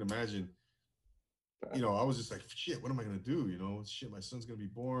you can imagine, I was just like, shit, what am I gonna do? Shit, my son's gonna be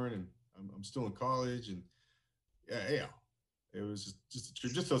born, and I'm still in college, and yeah. It was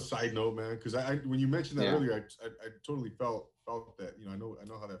just a side note, man. Because when you mentioned that Yeah. earlier, I totally felt that. I know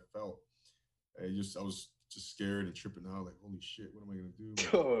how that felt. I was just scared and tripping out, like, holy shit, what am I gonna do?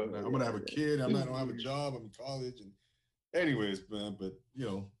 Oh, I'm gonna have a kid. I don't have a yeah. job. I'm in college, and anyways, man. But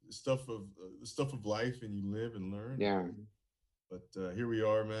the stuff of life, and you live and learn. Yeah. But here we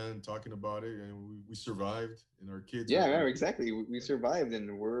are, man, talking about it, and we survived, and our kids Yeah, are. no, exactly. We survived,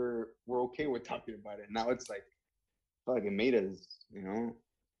 and we're okay with talking about it. Now it's like, fuck, it made us, you know.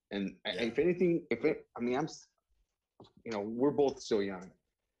 And Yeah, if anything, I mean, we're both still young,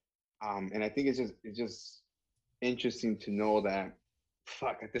 and I think it's just interesting to know that,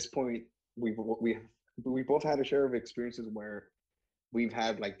 fuck, at this point, we we both had a share of experiences where we've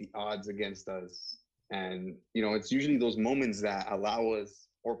had like the odds against us, and it's usually those moments that allow us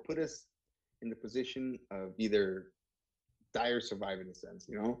or put us in the position of either die or survive in a sense.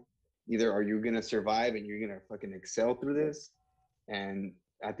 Either are you gonna survive and you're gonna fucking excel through this, and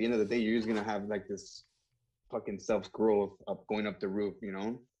at the end of the day, you're just gonna have like this fucking self growth up going up the roof.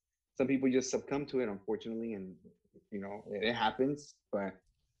 Some people just succumb to it, unfortunately, and it happens. But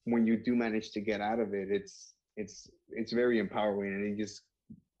when you do manage to get out of it, it's very empowering, and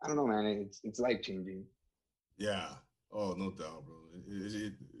I don't know, man, it's life changing. yeah. Oh, no doubt, bro.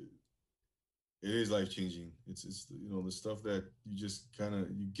 It is life changing. It's the stuff that you just kind of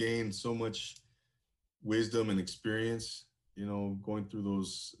you gain so much wisdom and experience. Going through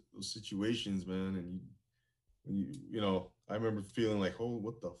those situations, man, and I remember feeling like, oh,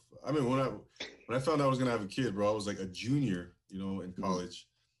 what the? I mean, when I found out I was gonna have a kid, bro, I was like a junior, in college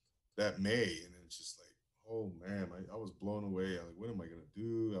that May, and it's just like, oh man, I was blown away. I'm like, what am I gonna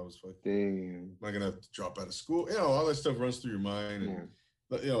do? I was like, Damn. am I gonna have to drop out of school? All that stuff runs through your mind, and Yeah.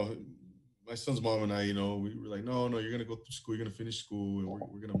 but my son's mom and I, we were like, no, you're gonna go through school, you're gonna finish school, and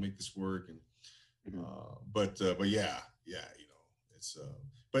we're gonna make this work, and Mhm. but yeah, it's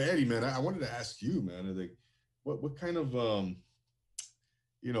but Eddie, man, I wanted to ask you, man, like, what kind of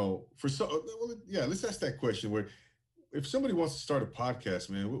for so well, yeah, let's ask that question. Where if somebody wants to start a podcast,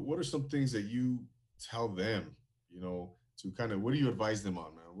 man, what are some things that you tell them, to kind of what do you advise them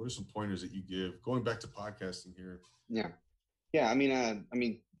on, man? What are some pointers that you give? Going back to podcasting here. Yeah. Yeah. I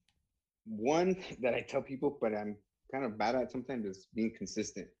mean, one that I tell people, but I'm kind of bad at sometimes, is being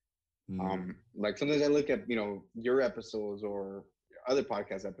consistent. Mm. Like sometimes I look at your episodes or other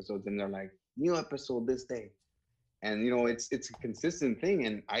podcast episodes, and they're like, new episode this day, and it's a consistent thing.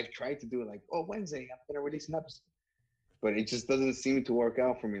 And I've tried to do it like, oh, Wednesday I'm gonna release an episode, but it just doesn't seem to work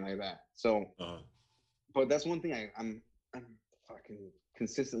out for me like that. So, Uh, but that's one thing I'm fucking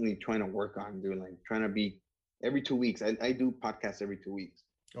consistently trying to work on doing, like trying to be every 2 weeks. I do podcasts every 2 weeks.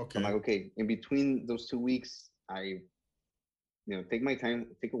 So I'm like, okay. okay, in between those 2 weeks, I take my time,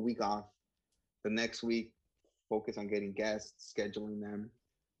 take a week off. The next week, focus on getting guests, scheduling them,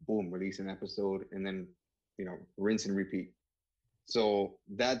 boom, release an episode, and then rinse and repeat. So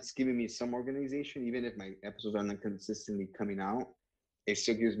that's giving me some organization, even if my episodes are not consistently coming out. It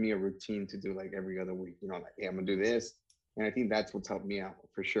still gives me a routine to do like every other week. Like, hey, I'm gonna do this, and I think that's what's helped me out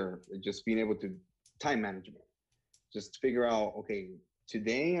for sure. Just being able to time management, just figure out, okay,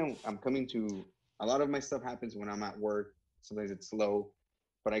 today I'm coming to. A lot of my stuff happens when I'm at work. Sometimes it's slow,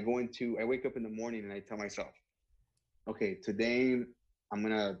 but I wake up in the morning and I tell myself, okay, today I'm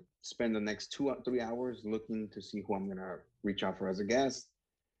gonna spend the next 2 3 hours looking to see who I'm gonna reach out for as a guest.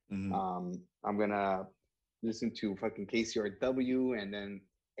 Mm-hmm. I'm gonna listen to fucking KCRW and then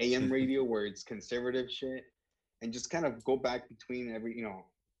AM radio where it's conservative shit, and just kind of go back between every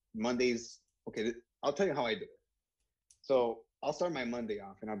Mondays. Okay, I'll tell you how I do it. So I'll start my Monday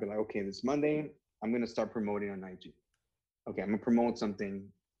off, and I'll be like, okay, this Monday I'm gonna start promoting on IG. Okay, I'm gonna promote something,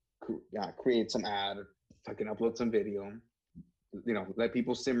 create some ad, fucking upload some video, let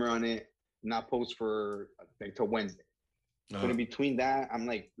people simmer on it, not post for like till Wednesday. But Uh, in between that, I'm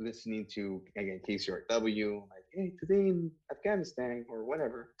like listening to, again, KCRW, like, hey, today in Afghanistan or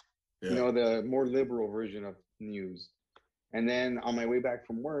whatever, yeah. the more liberal version of news. And then on my way back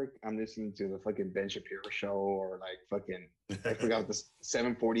from work, I'm listening to the fucking Ben Shapiro show, or like fucking, I forgot the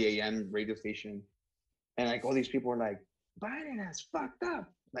 7:40 a.m. radio station. And like all these people are like, Biden has fucked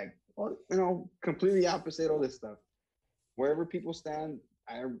up. Like, well, completely opposite all this stuff. Wherever people stand,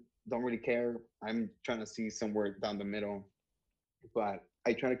 I don't really care. I'm trying to see somewhere down the middle, but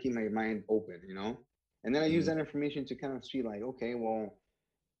I try to keep my mind open. And then I use Mm, that information to kind of see, like, okay, well,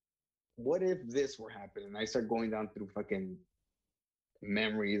 what if this were happening? And I start going down through fucking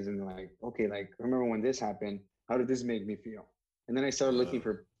memories and like, okay, like, remember when this happened? How did this make me feel? And then I started looking uh,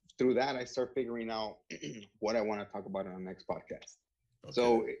 for, through that, I start figuring out what I want to talk about on the next podcast. okay.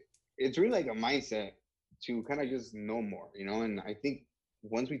 So it's really like a mindset to kind of just know more. And I think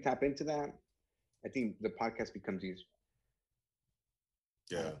once we tap into that, I think the podcast becomes easier.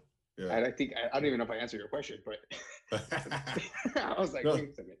 Yeah. Yeah. I think I don't even know if I answered your question, but I was like, No, wait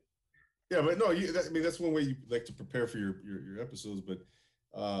a second. yeah, but no, I mean that's one way you like to prepare for your episodes. But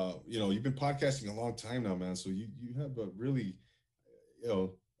you've been podcasting a long time now, man. So you have a really you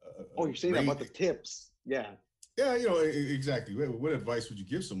know, Oh, you're saying great. about the tips? Yeah. Yeah, exactly. What advice would you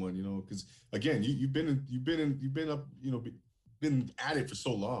give someone? Because again, you've been up, been at it for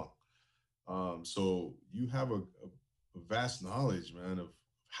so long. So you have a vast knowledge, man, of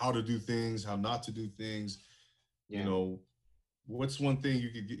how to do things, how not to do things. You Yeah. know, what's one thing you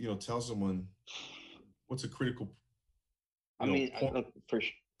could tell someone? What's a critical, I mean, point, look,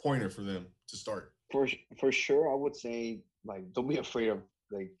 pointer for them to start? for sure, I would say like don't be afraid of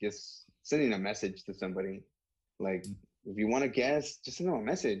like just sending a message to somebody. Like if you want to guess, just send them a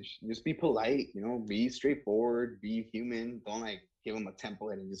message. Just be polite, be straightforward, be human. Don't like give them a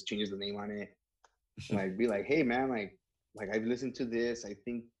template and just change the name on it. Like be like, hey man, like I've listened to this. I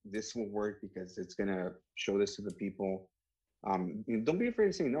think this will work because it's gonna show this to the people. Don't be afraid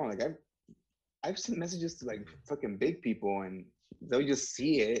to say no. Like I've sent messages to like fucking big people and they'll just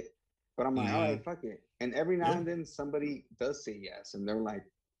see it. But I'm like, all Mm-hmm. right, fuck it. And every now Yeah, and then somebody does say yes, and they're like,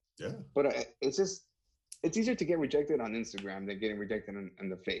 yeah, but it's easier to get rejected on Instagram than getting rejected in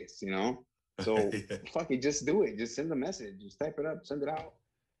the face. So yeah, fuck it, just do it. Just send the message. Just type it up, send it out.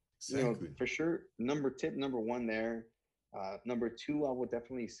 exactly. For sure. Number one there. Number two, I would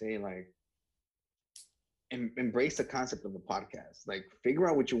definitely say like embrace the concept of the podcast. Like figure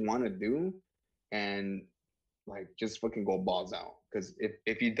out what you want to do, and like just fucking go balls out. Because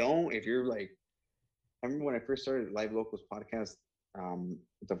if you don't, if you're like, I remember when I first started Live Locals podcast,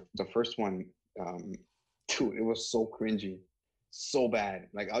 the first one, um, dude, it was so cringy, so bad.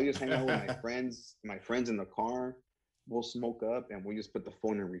 Like I'll just hang out with my friends in the car. We'll smoke up and we just put the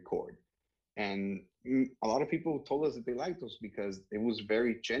phone and record. And a lot of people told us that they liked us because it was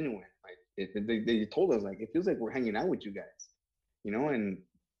very genuine. Like they told us like it feels like we're hanging out with you guys. And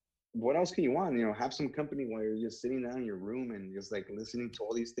what else can you want? Have some company while you're just sitting down in your room and just like listening to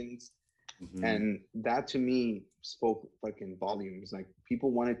all these things. Mm-hmm. And that to me spoke fucking volumes. Like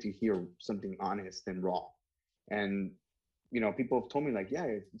people wanted to hear something honest and raw. And people have told me like, yeah,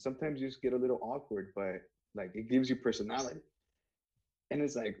 sometimes you just get a little awkward, but like it gives you personality. And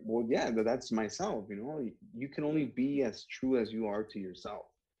it's like, well, yeah, that's myself. You can only be as true as you are to yourself.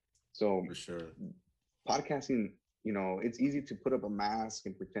 So For sure. podcasting, it's easy to put up a mask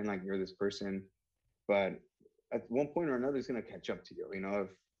and pretend like you're this person, but at one point or another, it's gonna catch up to you.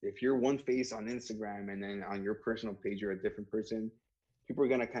 If you're one face on Instagram and then on your personal page you're a different person, people are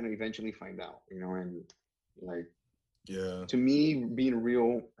gonna kind of eventually find out. And like Yeah. to me, being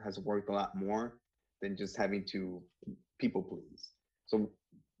real has worked a lot more than just having to people please. So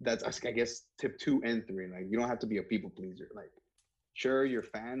that's I guess tip 2 and 3. Like you don't have to be a people pleaser. Like sure, your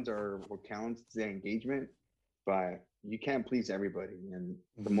fans are what counts the engagement, but you can't please everybody. And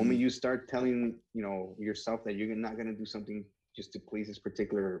the moment Mm-hmm. you start telling yourself that you're not gonna do something just to please this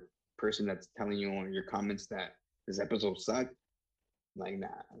particular person that's telling you on your comments that this episode sucked, like nah,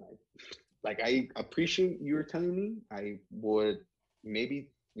 like I appreciate you telling me. I would maybe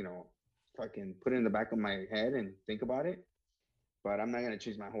fucking put it in the back of my head and think about it, but I'm not gonna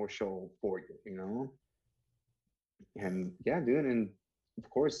change my whole show for you. And yeah, dude, and of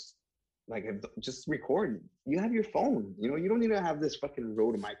course, like just record. You have your phone. You don't need to have this fucking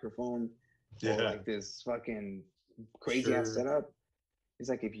Rode microphone or Yeah. like this fucking crazy ass Sure. setup. It's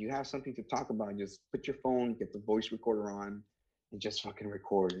like if you have something to talk about, just put your phone, get the voice recorder on, and just fucking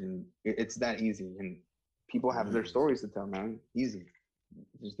record. And it's that easy. And people It have their is. stories to tell, man. Easy.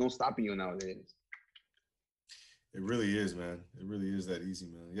 There's no stopping you nowadays. It really is, man. It really is that easy,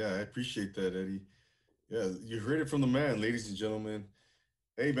 man. Yeah, I appreciate that, Eddie. Yeah, you heard it from the man, ladies and gentlemen.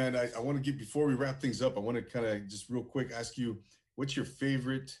 Hey, man, I want to get, before we wrap things up, I want to kind of just real quick ask you, what's your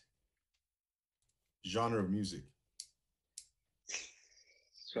favorite genre of music?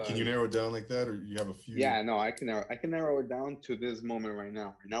 Can So you narrow it down like that, or you have a few? yeah, no, I can narrow it down to this moment right now.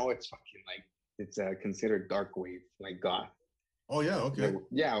 Right now, it's fucking like it's considered dark wave, like goth. Oh, yeah, Like okay.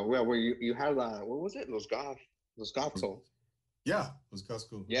 yeah, well, where you had what was it? Los goth soul. Yeah, let's go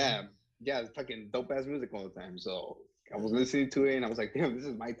school. Yeah, yeah, it's fucking dope ass music all the time. So I was listening to it and I was like, damn, this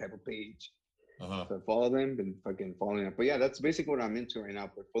is my type of page. Uh-huh. So I follow them and fucking following it. But yeah, that's basically what I'm into right now.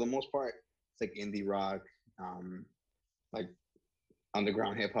 But for the most part, it's like indie rock, like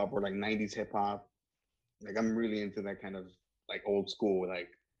underground hip hop or like 90s hip hop. Like I'm really into that kind of like old school, like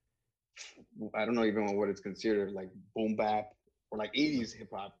I don't know even what it's considered, like boom bap or like 80s hip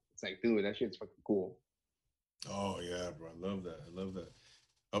hop. It's like, dude, that shit's fucking cool. Oh, yeah, bro. I love that. I love that.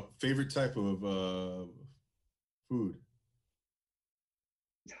 Favorite type of food?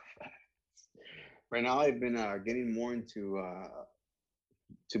 Right now, I've been getting more into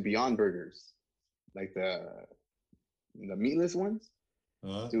Beyond Burgers, like the meatless ones.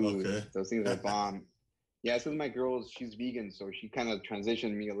 Dude, Okay. those things are bomb. Yeah, it's because my girl, she's vegan, so she kind of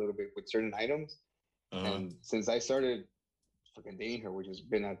transitioned me a little bit with certain items. Uh-huh. And since I started fucking dating her, which has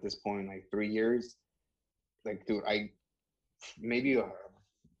been at this point like 3 years, like, dude, I maybe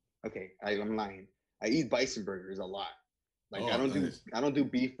okay, I'm lying. I eat bison burgers a lot. Like, Oh, nice. I don't do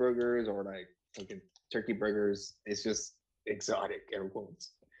beef burgers or like fucking turkey burgers. It's just exotic, air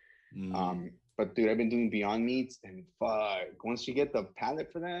quotes. Mm. But dude, I've been doing Beyond Meats, and fuck, once you get the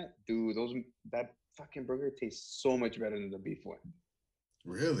palate for that, dude, that fucking burger tastes so much better than the beef one.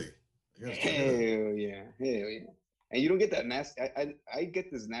 Really? I gotta try that. Hell yeah, hell yeah. And you don't get that nasty. I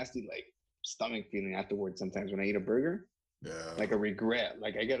get this nasty like stomach feeling afterwards sometimes when I eat a burger, Yeah. like a regret.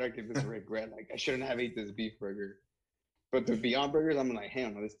 Like I get this regret, like I shouldn't have ate this beef burger. But the Beyond Burgers, I'm like,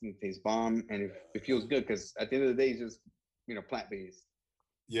 hell no, this thing tastes bomb, and it feels good because at the end of the day, it's just plant based.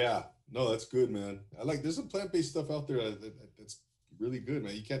 Yeah. No, that's good, man. I like there's some plant-based stuff out there that's really good,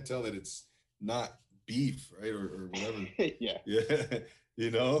 man. You can't tell that it's not beef, right? Or whatever. Yeah. Yeah.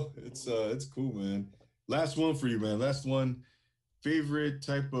 It's cool, man. Last one for you, man. Last one. Favorite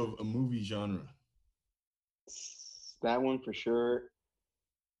type of a movie genre? That one for sure.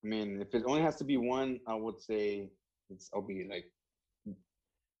 I mean, if it only has to be one, I would say I'll be like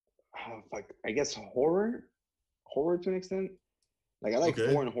I guess horror to an extent. Like I like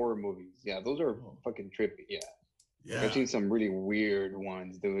Okay. foreign horror movies. Yeah, those are Oh, fucking trippy. Yeah, like, I've yeah. seen some really weird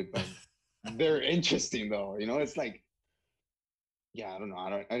ones, dude, but they're interesting though. It's like, yeah, I don't know. I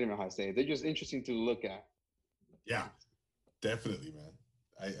don't know how to say it. They're just interesting to look at. Yeah. Definitely, man.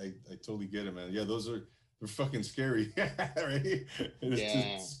 I totally get it, man. Yeah, they're fucking scary, right? It's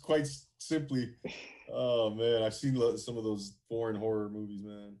Yeah, just quite simply. Oh man, I've seen some of those foreign horror movies,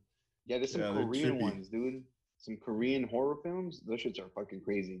 man. yeah. There's some Yeah, they're Korean trippy. ones, dude. Some Korean horror films. Those shits are fucking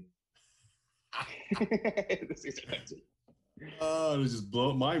crazy. This is crazy. Oh, it's just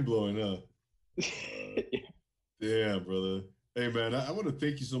mind blowing, huh? Yeah. Damn, brother. Hey, man, I want to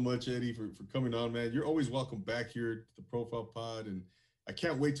thank you so much, Eddie, for coming on, man. You're always welcome back here to the Profile Pod, and I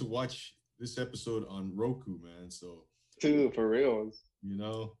can't wait to watch this episode on Roku, man. So, Dude, for reals. you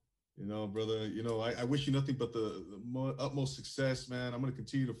know, brother, I wish you nothing but the utmost success, man. I'm going to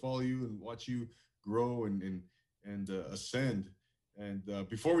continue to follow you and watch you grow and ascend. And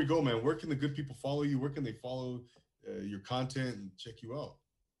before we go, man, where can the good people follow you? Where can they follow your content and check you out?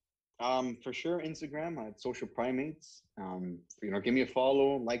 For sure, Instagram at Social Primates. Give me a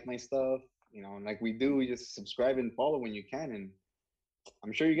follow, like my stuff. Like we do, you just subscribe and follow when you can, and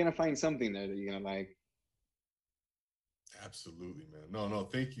I'm sure you're gonna find something there that you're gonna like. Absolutely, man. No,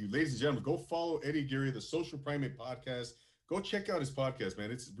 thank you. Ladies and gentlemen, go follow Eddie Aguirre, the Social Primate Podcast. Go check out his podcast,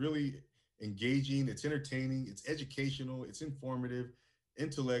 man. It's really engaging, it's entertaining, it's educational, it's informative,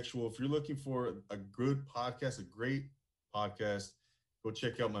 intellectual. If you're looking for a good podcast, a great podcast, go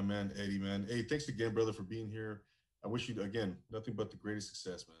check out my man, Eddie, man. Hey, thanks again, brother, for being here. I wish you, again, nothing but the greatest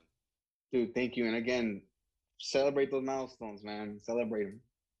success, man. Dude, thank you, and again, celebrate those milestones, man. Celebrate them.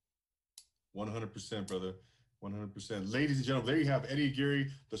 100%, brother. 100%. Ladies and gentlemen, there you have Eddie Aguirre,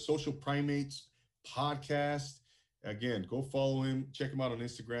 the Social Primates Podcast. Again, go follow him. Check him out on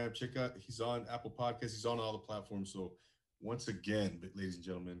Instagram. He's on Apple Podcasts. He's on all the platforms. So once again, ladies and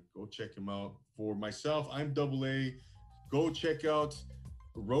gentlemen, go check him out. For myself, I'm Double A. Go check out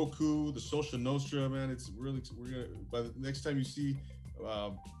Roku, the Social Nostra, man. We're gonna, by the next time you see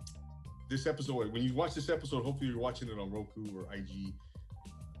this episode, when you watch this episode, hopefully you're watching it on Roku or IG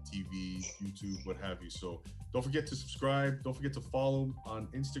TV, YouTube, what have you. So don't forget to subscribe. Don't forget to follow on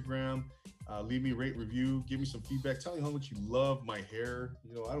Instagram. Leave me a rate, review. Give me some feedback. Tell me how much you love my hair.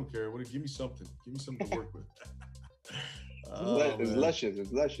 I don't care. Give me something. Give me something to work with. It's luscious.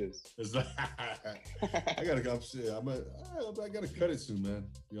 It's luscious. I gotta go. I gotta cut it soon, man.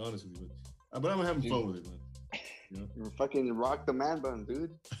 To be honest with you, but I'm having fun with it, man. You fucking rock the man bun,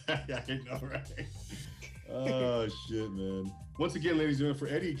 dude. Yeah, I know, right? Oh shit, man. Once again, ladies and gentlemen, for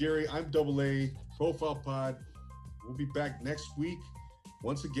Eddie Aguirre, I'm Double A, Profile Pod. We'll be back next week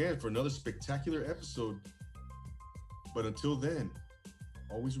once again for another spectacular episode. But until then,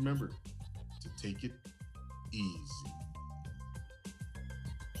 always remember to take it easy.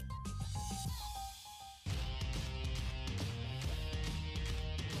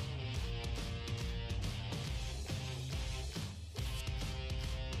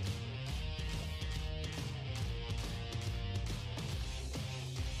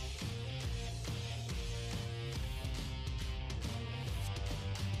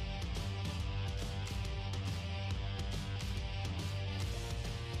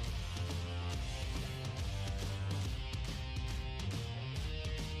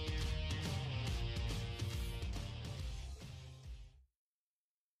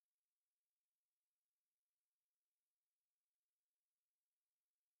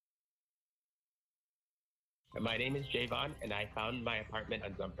 My name is Javon, and I found my apartment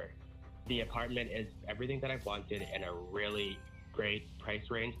on Zumper. The apartment is everything that I've wanted in a really great price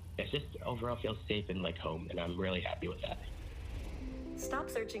range. It just overall feels safe and like home, and I'm really happy with that. Stop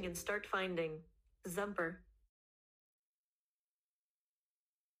searching and start finding Zumper.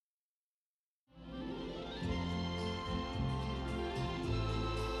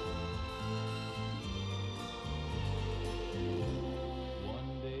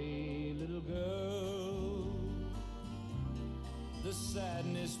 One day, little girl, the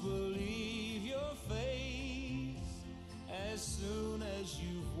sadness will leave your face as soon as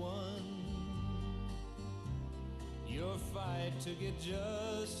you've won your fight to get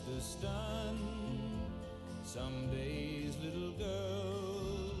just a stun. Some days, little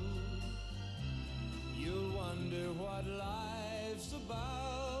girl, you'll wonder what life's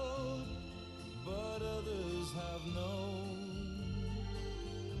about, but others have known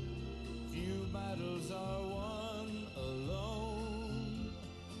few battles are won alone.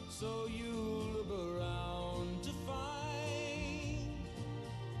 So you look around to find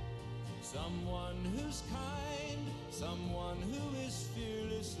someone who's kind, someone who is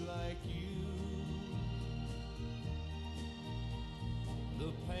fearless like you.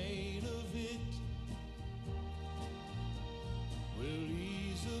 The pain of it will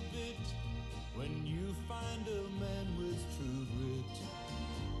ease a bit when you find a man with true grit.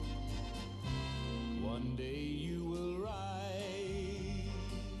 One day you will rise,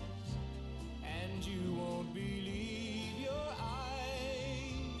 and you won't believe your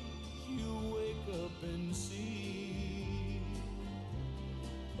eyes. You wake up and see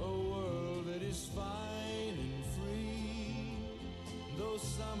a world that is fine and free, though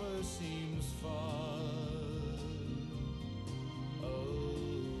summer seems far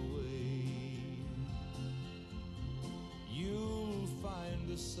away. You'll find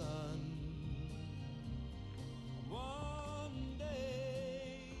the sun one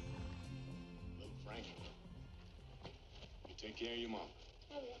day. Little Frank, you take care of your mom.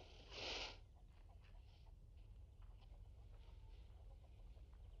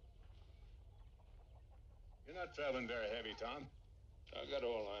 You're not traveling very heavy, Tom. I got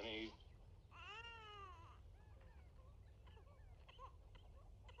all I need.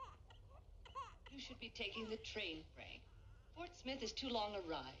 You should be taking the train, Frank. Fort Smith is too long a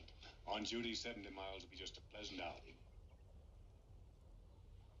ride. On Judy, 70 miles will be just a pleasant outing.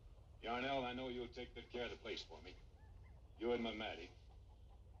 Yarnell, I know you'll take good care of the place for me. You and my Maddie.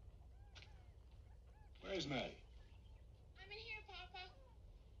 Where's Maddie? I'm in here, Papa.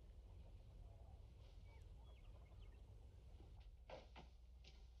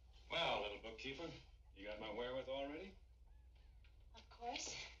 Well, little bookkeeper, you got my wherewithal ready? Of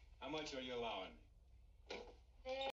course. How much are you allowing me?